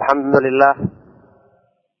 Alhamdulillah,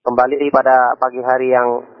 kembali pada pagi hari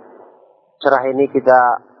yang cerah ini kita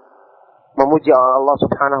memuji Allah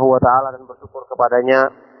Subhanahu wa taala dan bersyukur kepadanya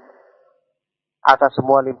atas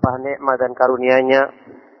semua limpah nikmat dan karunia-Nya.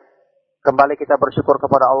 Kembali kita bersyukur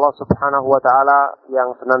kepada Allah Subhanahu wa taala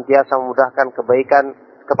yang senantiasa memudahkan kebaikan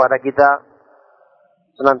kepada kita,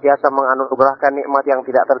 senantiasa menganugerahkan nikmat yang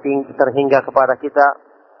tidak terhingga kepada kita.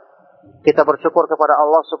 Kita bersyukur kepada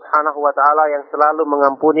Allah Subhanahu wa taala yang selalu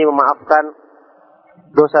mengampuni, memaafkan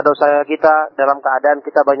dosa-dosa kita dalam keadaan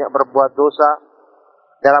kita banyak berbuat dosa,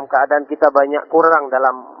 dalam keadaan kita banyak kurang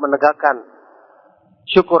dalam menegakkan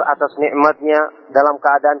syukur atas nikmatnya, dalam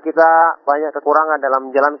keadaan kita banyak kekurangan dalam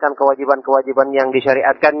menjalankan kewajiban-kewajiban yang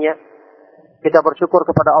disyariatkannya. Kita bersyukur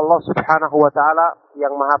kepada Allah Subhanahu wa taala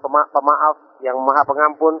yang Maha Pemaaf, yang Maha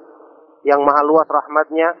Pengampun, yang Maha luas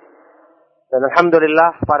rahmatnya. Dan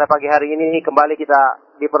alhamdulillah pada pagi hari ini kembali kita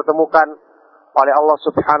dipertemukan oleh Allah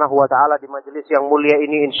Subhanahu wa taala di majelis yang mulia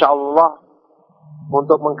ini insyaallah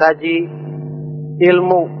untuk mengkaji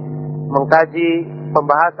ilmu, mengkaji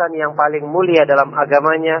pembahasan yang paling mulia dalam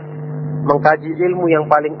agamanya, mengkaji ilmu yang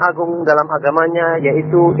paling agung dalam agamanya,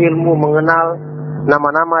 yaitu ilmu mengenal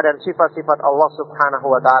nama-nama dan sifat-sifat Allah Subhanahu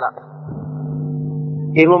wa taala.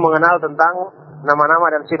 Ilmu mengenal tentang nama-nama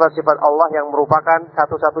dan sifat-sifat Allah yang merupakan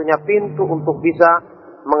satu-satunya pintu untuk bisa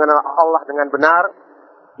mengenal Allah dengan benar,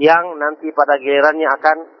 yang nanti pada gilirannya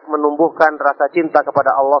akan menumbuhkan rasa cinta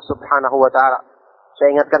kepada Allah Subhanahu wa taala.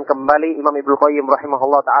 Saya ingatkan kembali Imam Ibnu Qayyim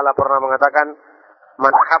rahimahullah taala pernah mengatakan,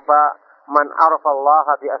 "Man habba man arafa Allah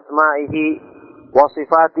bi asma'ihi wa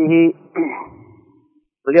sifatihi."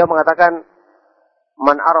 Beliau mengatakan,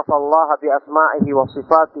 "Man arafa Allah bi asma'ihi wa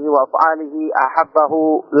sifatihi wa af'alihi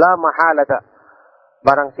ahabbahu la mahalata."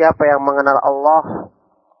 Barang siapa yang mengenal Allah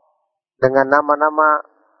dengan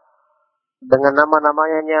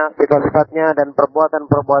nama-namanya, sifat-sifatnya dan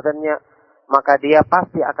perbuatan-perbuatannya, maka dia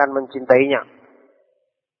pasti akan mencintainya.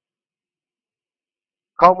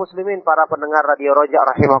 Kaum muslimin, para pendengar Radio Roja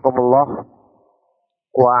rahimakumullah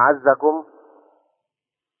wa a'azzakum.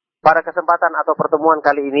 Pada kesempatan atau pertemuan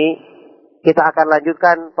kali ini, kita akan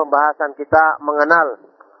lanjutkan pembahasan kita mengenal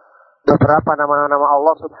beberapa nama-nama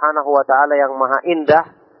Allah Subhanahu wa taala yang maha indah,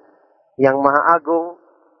 yang maha agung,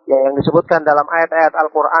 yang disebutkan dalam ayat-ayat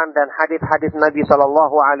Al-Quran dan hadis-hadis Nabi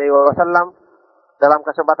Sallallahu Alaihi Wasallam. Dalam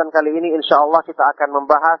kesempatan kali ini, insyaallah kita akan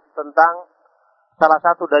membahas tentang salah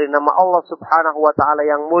satu dari nama Allah Subhanahu Wa Taala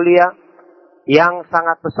yang mulia, yang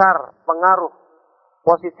sangat besar pengaruh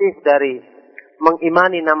positif dari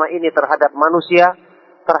mengimani nama ini terhadap manusia,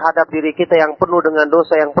 terhadap diri kita yang penuh dengan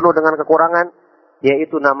dosa, yang penuh dengan kekurangan,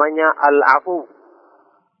 yaitu namanya Al-Afu,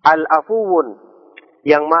 Al-Afuwwun,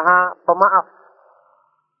 yang maha pemaaf,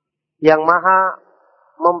 yang maha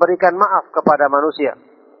memberikan maaf kepada manusia.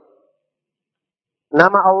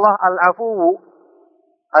 Nama Allah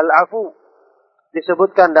Al-Afu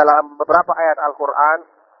disebutkan dalam beberapa ayat Al-Quran.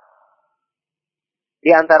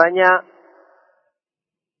 Di antaranya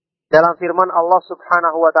dalam firman Allah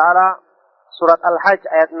Subhanahu wa taala surat Al-Hajj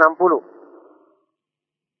ayat 60.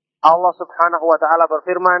 Allah Subhanahu wa taala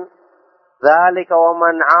berfirman, "Dzalika wa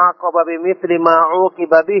man 'aqaba bimithli ma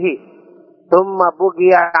 'uqiba bihi thumma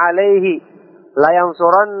bughiya 'alaihi la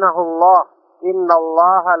yansurannahu Allah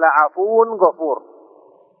innallaha la'afuwun ghafur."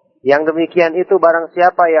 Yang demikian itu barang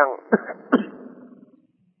siapa yang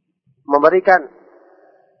memberikan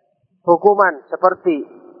hukuman seperti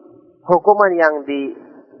hukuman yang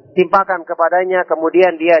ditimpakan kepadanya,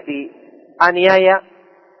 kemudian dia dianiaya,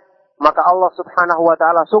 maka Allah Subhanahu wa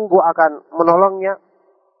taala sungguh akan menolongnya.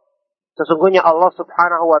 Sesungguhnya Allah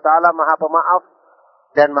Subhanahu wa taala Maha Pemaaf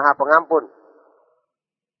dan Maha Pengampun.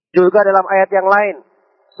 Juga dalam ayat yang lain,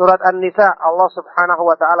 surat An-Nisa, Allah Subhanahu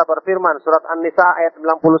wa taala berfirman, surat An-Nisa ayat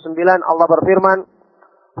 99, Allah berfirman,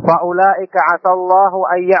 "Faulaika 'asallahu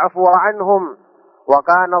ay ya'fuwa 'anhum wa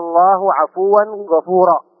kana Allahu 'afuwan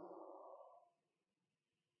ghafura."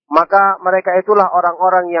 Maka mereka itulah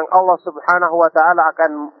orang-orang yang Allah Subhanahu wa taala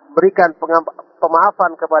akan berikan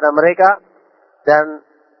pemaafan kepada mereka, dan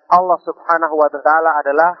Allah Subhanahu wa taala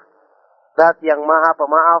adalah Zat yang maha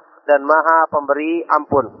pemaaf dan maha pemberi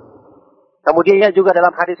ampun. Kemudian juga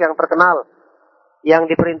dalam hadis yang terkenal yang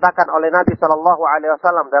diperintahkan oleh Nabi Sallallahu Alaihi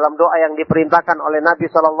Wasallam, dalam doa yang diperintahkan oleh Nabi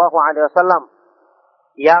Sallallahu Alaihi Wasallam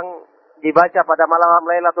yang dibaca pada malam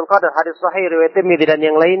Lailatul Qadar, hadis sahih riwayat Tirmidzi dan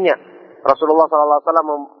yang lainnya, Rasulullah Sallallahu Alaihi Wasallam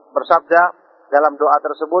bersabda dalam doa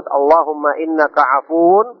tersebut, "Allahumma innaka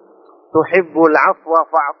afuwun tuhibbul afwa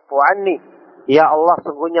fa'fu anni." Ya Allah,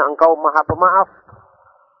 sungguhnya Engkau maha pemaaf,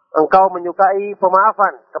 Engkau menyukai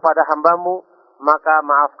pemaafan kepada hambamu, maka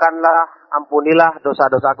maafkanlah, ampunilah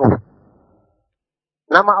dosa-dosaku.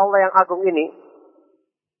 Nama Allah yang agung ini,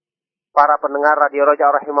 para pendengar Radio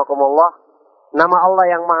Roja rahimakumullah, nama Allah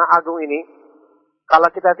yang maha agung ini,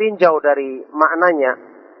 kalau kita tinjau dari maknanya,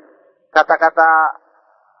 kata-kata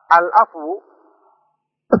Al-Afu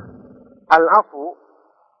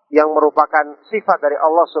yang merupakan sifat dari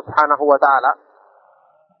Allah Subhanahu wa taala.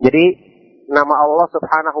 Jadi nama Allah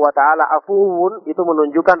Subhanahu wa taala Afuwwun itu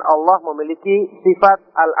menunjukkan Allah memiliki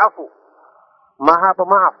sifat Al-Afu, maha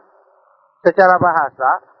pemaaf. Secara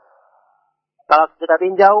bahasa, kalau kita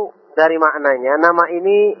tinjau dari maknanya, nama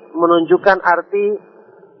ini menunjukkan arti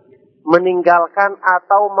meninggalkan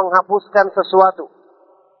atau menghapuskan sesuatu.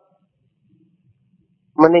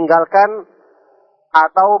 Meninggalkan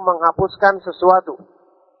atau menghapuskan sesuatu.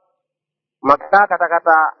 Maka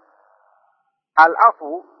kata-kata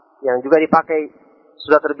Al-Afu yang juga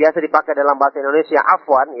sudah terbiasa dipakai dalam bahasa Indonesia,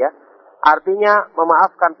 afwan, ya, artinya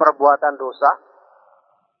memaafkan perbuatan dosa,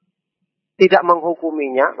 tidak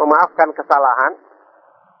menghukuminya, memaafkan kesalahan,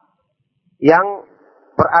 yang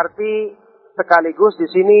berarti sekaligus di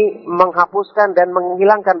sini menghapuskan dan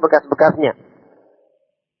menghilangkan bekas-bekasnya.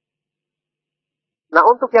 Nah,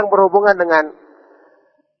 untuk yang berhubungan dengan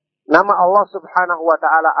nama Allah Subhanahu wa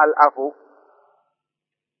taala Al-Afu,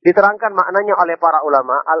 diterangkan maknanya oleh para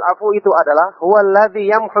ulama. Al-Afu itu adalah huwallazi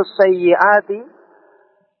yamhus sayyi'ati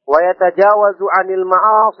wa yatajawazu 'anil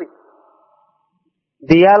ma'asi.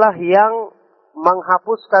 Dialah yang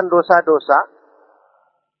menghapuskan dosa-dosa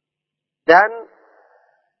dan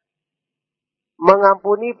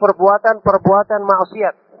mengampuni perbuatan-perbuatan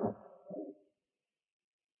maksiat.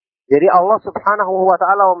 Jadi Allah Subhanahu wa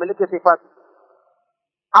taala memiliki sifat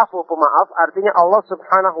afu, pemaaf, artinya Allah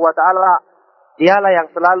Subhanahu wa taala dialah yang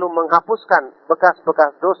selalu menghapuskan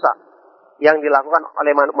bekas-bekas dosa yang dilakukan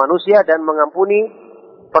oleh manusia dan mengampuni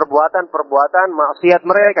perbuatan-perbuatan maksiat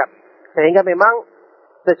mereka. Sehingga memang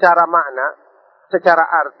secara makna, secara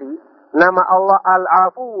arti, nama Allah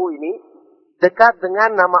Al-Afuwwun ini dekat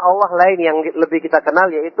dengan nama Allah lain yang lebih kita kenal,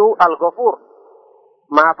 yaitu Al-Ghafur,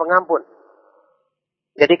 Maha Pengampun.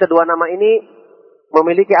 Jadi kedua nama ini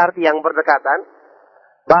memiliki arti yang berdekatan.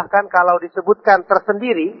 Bahkan kalau disebutkan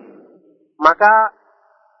tersendiri, maka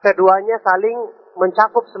keduanya saling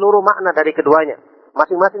mencakup seluruh makna dari keduanya.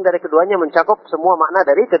 Masing-masing dari keduanya mencakup semua makna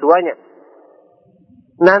dari keduanya.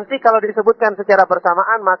 Nanti kalau disebutkan secara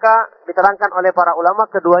bersamaan, maka diterangkan oleh para ulama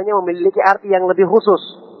keduanya memiliki arti yang lebih khusus.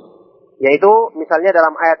 Yaitu misalnya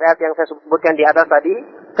dalam ayat-ayat yang saya sebutkan di atas tadi,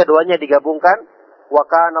 keduanya digabungkan. Wa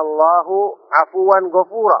kana Allahu afuwan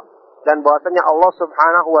ghafura, dan bahwasanya Allah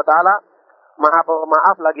Subhanahu wa taala Maha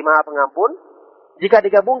Pemaaf lagi Maha Pengampun. Jika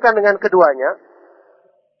digabungkan dengan keduanya,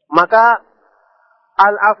 maka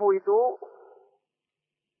Al-Afu itu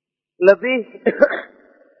lebih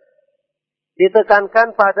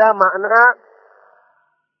ditekankan pada makna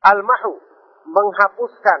Al-Mahu,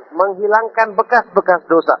 menghapuskan, menghilangkan bekas-bekas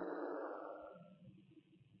dosa.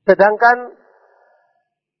 Sedangkan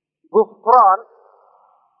Ghufran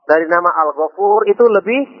dari nama Al-Ghafur itu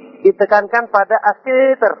lebih ditekankan pada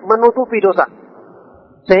as-sitr, menutupi dosa.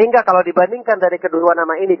 Sehingga kalau dibandingkan dari kedua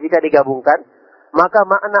nama ini jika digabungkan, maka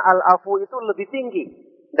makna Al-Afu itu lebih tinggi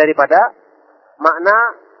daripada makna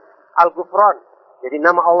Al-Ghufran. Jadi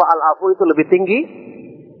nama Allah Al-Afu itu lebih tinggi,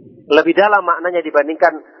 lebih dalam maknanya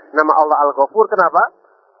dibandingkan nama Allah Al-Ghafur. Kenapa?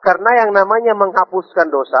 Karena yang namanya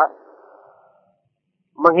menghapuskan dosa,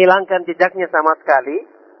 menghilangkan jejaknya sama sekali,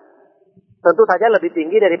 tentu saja lebih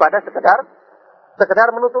tinggi daripada sekedar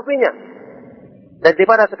menutupinya.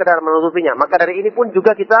 Daripada sekedar menutupinya. Maka dari ini pun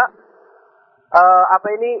juga kita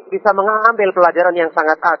bisa mengambil pelajaran yang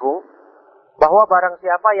sangat agung, bahwa barang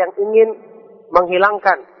siapa yang ingin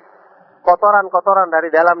menghilangkan kotoran-kotoran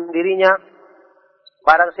dari dalam dirinya,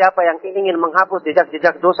 barang siapa yang ingin menghapus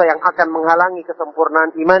jejak-jejak dosa yang akan menghalangi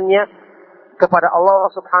kesempurnaan imannya kepada Allah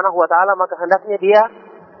Subhanahu wa taala, maka hendaknya dia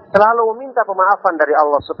selalu meminta pemaafan dari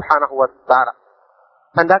Allah Subhanahu wa taala.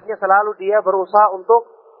 Hendaknya selalu dia berusaha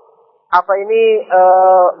untuk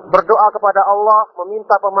berdoa kepada Allah,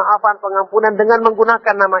 meminta pemaafan, pengampunan dengan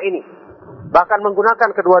menggunakan nama ini. Bahkan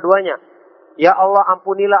menggunakan kedua-duanya. Ya Allah,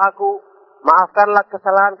 ampunilah aku, maafkanlah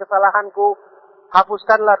kesalahan-kesalahanku,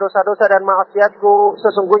 hapuskanlah dosa-dosa dan maksiatku,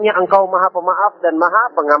 sesungguhnya Engkau Maha Pemaaf dan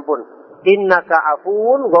Maha Pengampun. Innaka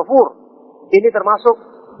Afuwwun Ghafur. Ini termasuk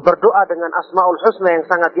berdoa dengan Asmaul Husna yang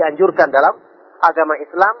sangat dianjurkan dalam agama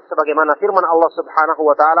Islam, sebagaimana firman Allah Subhanahu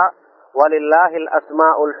wa taala, walillahil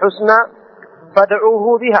asmaul husna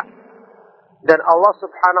fad'uuhu biha. Dan Allah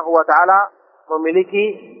Subhanahu wa taala memiliki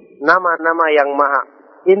nama-nama yang maha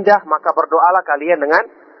indah, maka berdoalah kalian dengan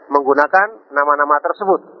menggunakan nama-nama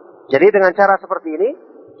tersebut. Jadi dengan cara seperti ini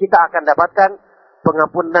kita akan dapatkan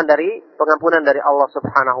pengampunan dari Allah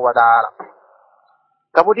Subhanahu wa taala.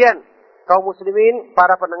 Kemudian kaum muslimin,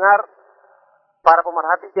 para pendengar, para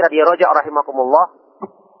pemerhati radio Roja rahimakumullah,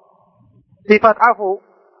 sifat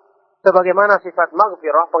afu sebagaimana sifat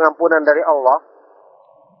maghfirah, pengampunan dari Allah,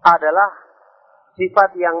 adalah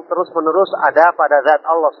sifat yang terus-menerus ada pada zat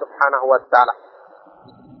Allah Subhanahu wa taala.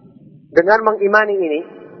 Dengan mengimani ini,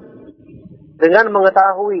 dengan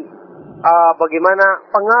mengetahui bagaimana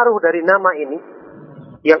pengaruh dari nama ini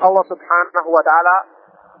yang Allah Subhanahu wa taala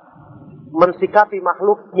mensikapi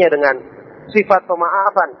makhluknya dengan sifat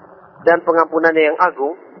pemaafan dan pengampunannya yang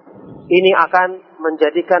agung, ini akan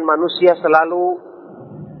menjadikan manusia selalu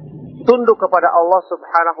tunduk kepada Allah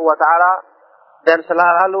Subhanahu wa taala dan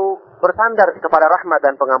selalu bersandar kepada rahmat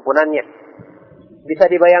dan pengampunannya. Bisa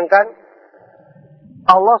dibayangkan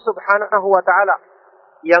Allah Subhanahu wa taala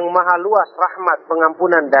yang maha luas rahmat,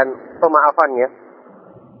 pengampunan dan pemaafannya,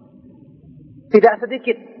 tidak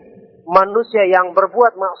sedikit manusia yang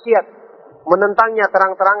berbuat maksiat menentangnya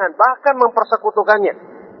terang-terangan, bahkan mempersekutukannya.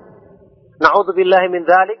 Na'udzubillahi min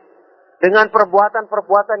dzalik, dengan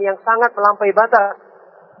perbuatan-perbuatan yang sangat melampaui batas.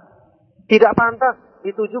 Tidak pantas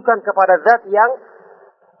ditujukan kepada zat yang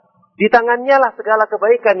di tangannya lah segala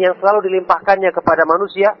kebaikan yang selalu dilimpahkannya kepada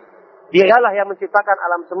manusia. Dialah yang menciptakan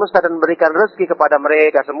alam semesta dan memberikan rezeki kepada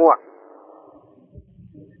mereka semua.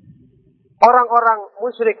 Orang-orang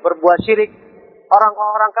musyrik berbuat syirik,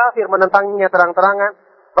 orang-orang kafir menentangnya terang-terangan,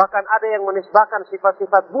 bahkan ada yang menisbahkan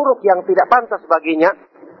sifat-sifat buruk yang tidak pantas baginya,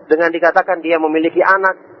 dengan dikatakan dia memiliki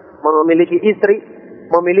anak, memiliki istri,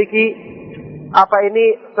 memiliki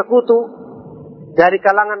sekutu dari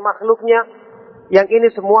kalangan makhluknya, yang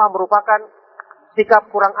ini semua merupakan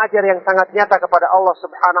sikap kurang ajar yang sangat nyata kepada Allah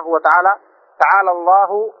Subhanahu wa taala. Ta'ala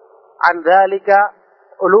Allahu an dzalika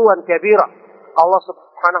uluwan kabira. Allah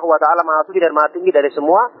Subhanahu wa taala Maha Suci dan Maha Tinggi dari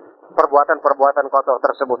semua perbuatan-perbuatan kotor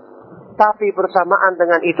tersebut. Tapi bersamaan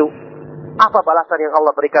dengan itu, apa balasan yang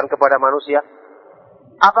Allah berikan kepada manusia?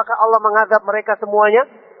 Apakah Allah mengazab mereka semuanya?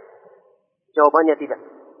 Jawabannya tidak.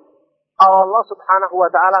 Allah Subhanahu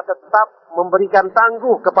wa taala tetap memberikan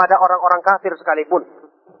tangguh kepada orang-orang kafir sekalipun.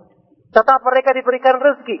 Tetap mereka diberikan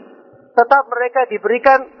rezeki, tetap mereka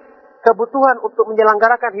diberikan kebutuhan untuk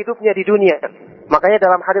menyelenggarakan hidupnya di dunia. Makanya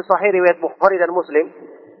dalam hadis sahih riwayat Bukhari dan Muslim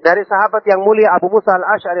dari sahabat yang mulia Abu Musa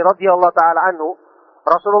al-Asy'ari radhiyallahu taala anhu,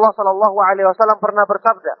 Rasulullah sallallahu alaihi wasallam pernah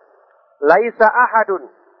bersabda, "Laisa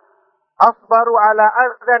ahadun asbaru ala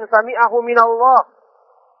adzan sami'ahu min Allah.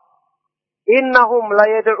 Innahum la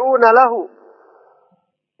yad'una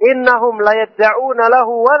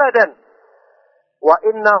lahu waladan wa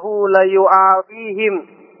innahu la yu'afihim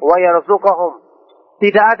wa yarzuquhum."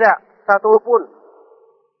 Tidak ada satupun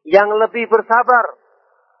yang lebih bersabar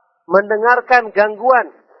mendengarkan gangguan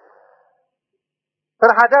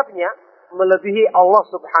terhadapnya melebihi Allah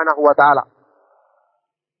Subhanahu wa taala.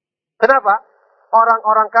 Kenapa?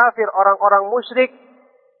 Orang-orang kafir, orang-orang musyrik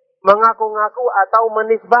mengaku-ngaku atau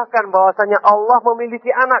menisbahkan bahwasanya Allah memiliki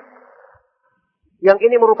anak. Yang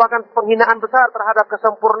ini merupakan penghinaan besar terhadap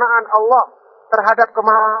kesempurnaan Allah, terhadap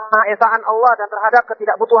kemahaesaan Allah, dan terhadap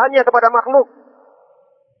ketidakbutuhannya kepada makhluk.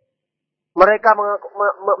 Mereka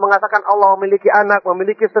mengatakan Allah memiliki anak,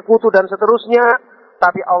 memiliki sekutu, dan seterusnya.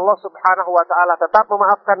 Tapi Allah Subhanahu wa ta'ala tetap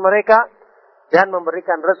memaafkan mereka dan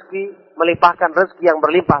memberikan rezeki, melimpahkan rezeki yang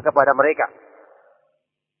berlimpah kepada mereka.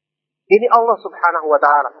 Ini Allah Subhanahu wa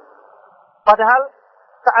ta'ala. Padahal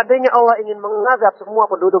seandainya Allah ingin mengazab semua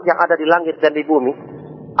penduduk yang ada di langit dan di bumi,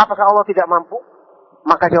 apakah Allah tidak mampu?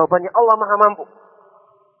 Maka jawabannya Allah Maha mampu.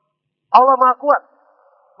 Allah Maha kuat,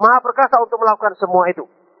 Maha perkasa untuk melakukan semua itu.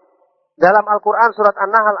 Dalam Al-Quran surat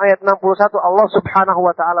An-Nahl ayat 61, Allah Subhanahu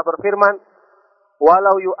wa ta'ala berfirman,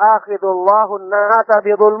 "Walau yu'akhidullahu an-nasa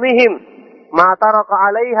bidhulmihim ma taraka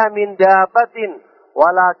 'alaiha min dabatin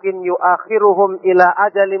walakin yu'akhiruhum ila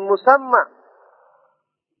ajalin musamma."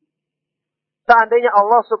 Seandainya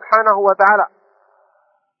Allah Subhanahu wa ta'ala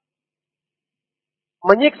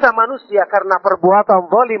menyiksa manusia karena perbuatan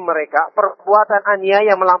zalim mereka, perbuatan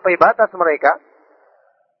aniaya melampaui batas mereka,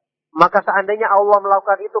 maka seandainya Allah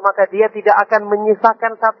melakukan itu, maka dia tidak akan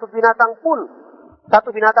menyisakan satu binatang pun,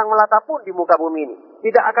 satu binatang melata pun di muka bumi ini.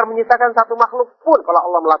 Tidak akan menyisakan satu makhluk pun kalau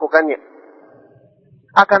Allah melakukannya.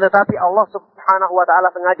 Akan tetapi Allah Subhanahu wa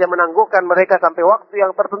ta'ala sengaja menangguhkan mereka sampai waktu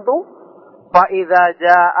yang tertentu. فَإِذَا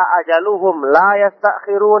جَاءَ أَجَلُهُمْ لَا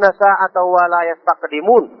يَسْتَأْخِرُونَ سَاعَةً وَلَا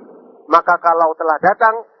يَسْتَقْدِمُونَ. Maka kalau telah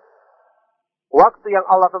datang waktu yang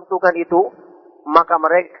Allah tentukan itu, maka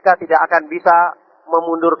mereka tidak akan bisa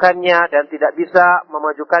memundurkannya dan tidak bisa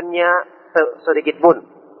memajukannya sedikit pun.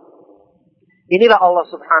 Inilah Allah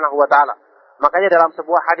Subhanahu wa ta'ala. Makanya dalam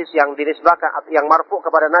sebuah hadis yang dinisbahkan, yang marfu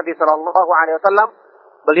kepada Nabi sallallahu alaihi wasallam,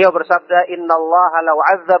 beliau bersabda, "Innallaha law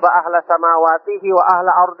 'azzaba ahla samawatihi wa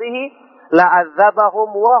ahla ardihi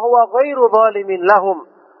la'adzabahum wa huwa ghairu zalimin lahum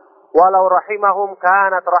walau rahimahum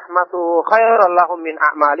kanat rahmatuhu khairan lahum min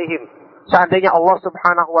a'malihim." Seandainya Allah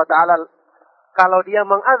Subhanahu wa ta'ala kalau dia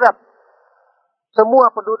mengazab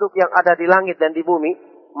semua penduduk yang ada di langit dan di bumi,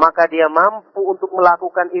 maka dia mampu untuk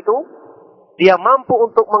melakukan itu. Dia mampu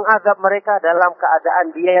untuk mengazab mereka dalam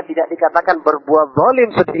keadaan dia yang tidak dikatakan berbuat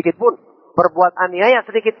zalim sedikit pun, berbuat aniaya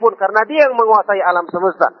sedikit pun, karena dia yang menguasai alam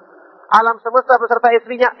semesta. Alam semesta beserta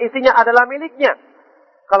isinya adalah miliknya.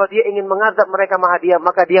 Kalau dia ingin mengazab mereka,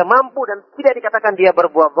 maka dia mampu dan tidak dikatakan dia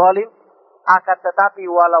berbuat zalim. Akan tetapi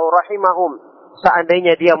walau rahimahum,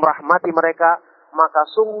 seandainya dia merahmati mereka, maka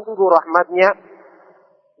sungguh rahmatnya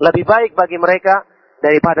lebih baik bagi mereka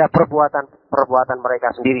daripada perbuatan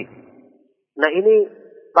mereka sendiri. Nah, ini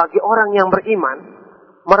bagi orang yang beriman,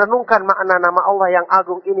 merenungkan makna nama Allah yang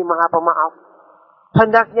agung ini, Maha Pemaaf,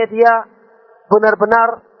 hendaknya dia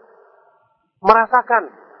benar-benar merasakan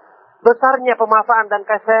besarnya pemaafan dan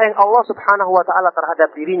kasih sayang Allah Subhanahu wa taala terhadap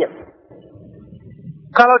dirinya.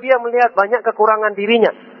 Kalau dia melihat banyak kekurangan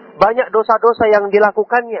dirinya, banyak dosa-dosa yang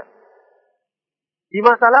dilakukannya di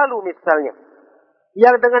masa lalu misalnya,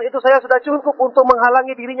 yang dengan itu saya sudah cukup untuk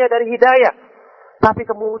menghalangi dirinya dari hidayah, tapi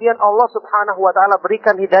kemudian Allah Subhanahu wa taala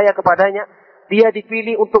berikan hidayah kepadanya, dia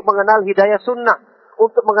dipilih untuk mengenal hidayah sunnah,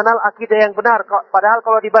 untuk mengenal akidah yang benar. Padahal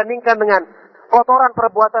kalau dibandingkan dengan kotoran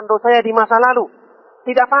perbuatan dosanya di masa lalu,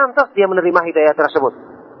 tidak pantas dia menerima hidayah tersebut.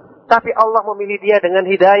 Tapi Allah memilih dia dengan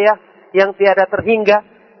hidayah yang tiada terhingga,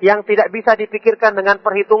 yang tidak bisa dipikirkan dengan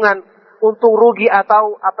perhitungan untung rugi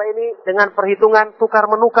atau dengan perhitungan tukar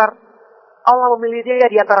menukar. Allah memilih dia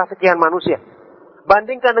di antara sekian manusia.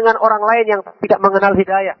 Bandingkan dengan orang lain yang tidak mengenal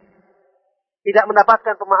hidayah, tidak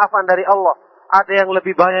mendapatkan pemaafan dari Allah. Ada yang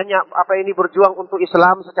lebih banyak berjuang untuk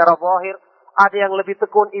Islam secara zahir, ada yang lebih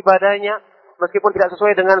tekun ibadahnya meskipun tidak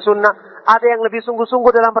sesuai dengan sunnah, ada yang lebih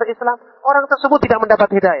sungguh-sungguh dalam berislam. Orang tersebut tidak mendapat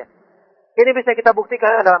hidayah. Ini bisa kita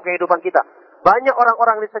buktikan dalam kehidupan kita. Banyak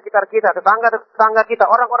orang-orang di sekitar kita, tetangga kita,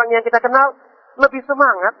 orang-orang yang kita kenal lebih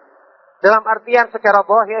semangat, dalam artian secara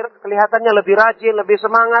zahir kelihatannya lebih rajin, lebih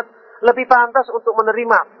semangat, lebih pantas untuk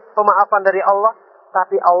menerima pemaafan dari Allah,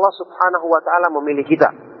 tapi Allah Subhanahu wa taala memilih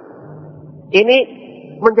kita. Ini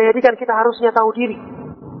menjadikan kita harusnya tahu diri.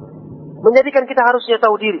 Menjadikan kita harusnya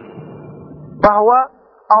tahu diri bahwa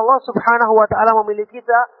Allah Subhanahu wa taala memilih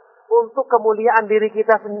kita untuk kemuliaan diri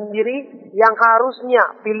kita sendiri, yang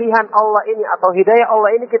harusnya pilihan Allah ini atau hidayah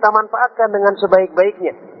Allah ini kita manfaatkan dengan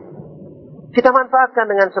sebaik-baiknya. Kita manfaatkan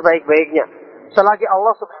dengan sebaik-baiknya. Selagi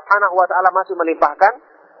Allah Subhanahu wa taala masih melimpahkan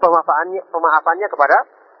pemaafannya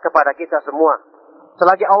kepada kita semua.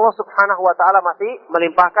 Selagi Allah Subhanahu wa taala masih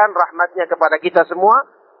melimpahkan rahmatnya kepada kita semua,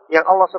 yang Allah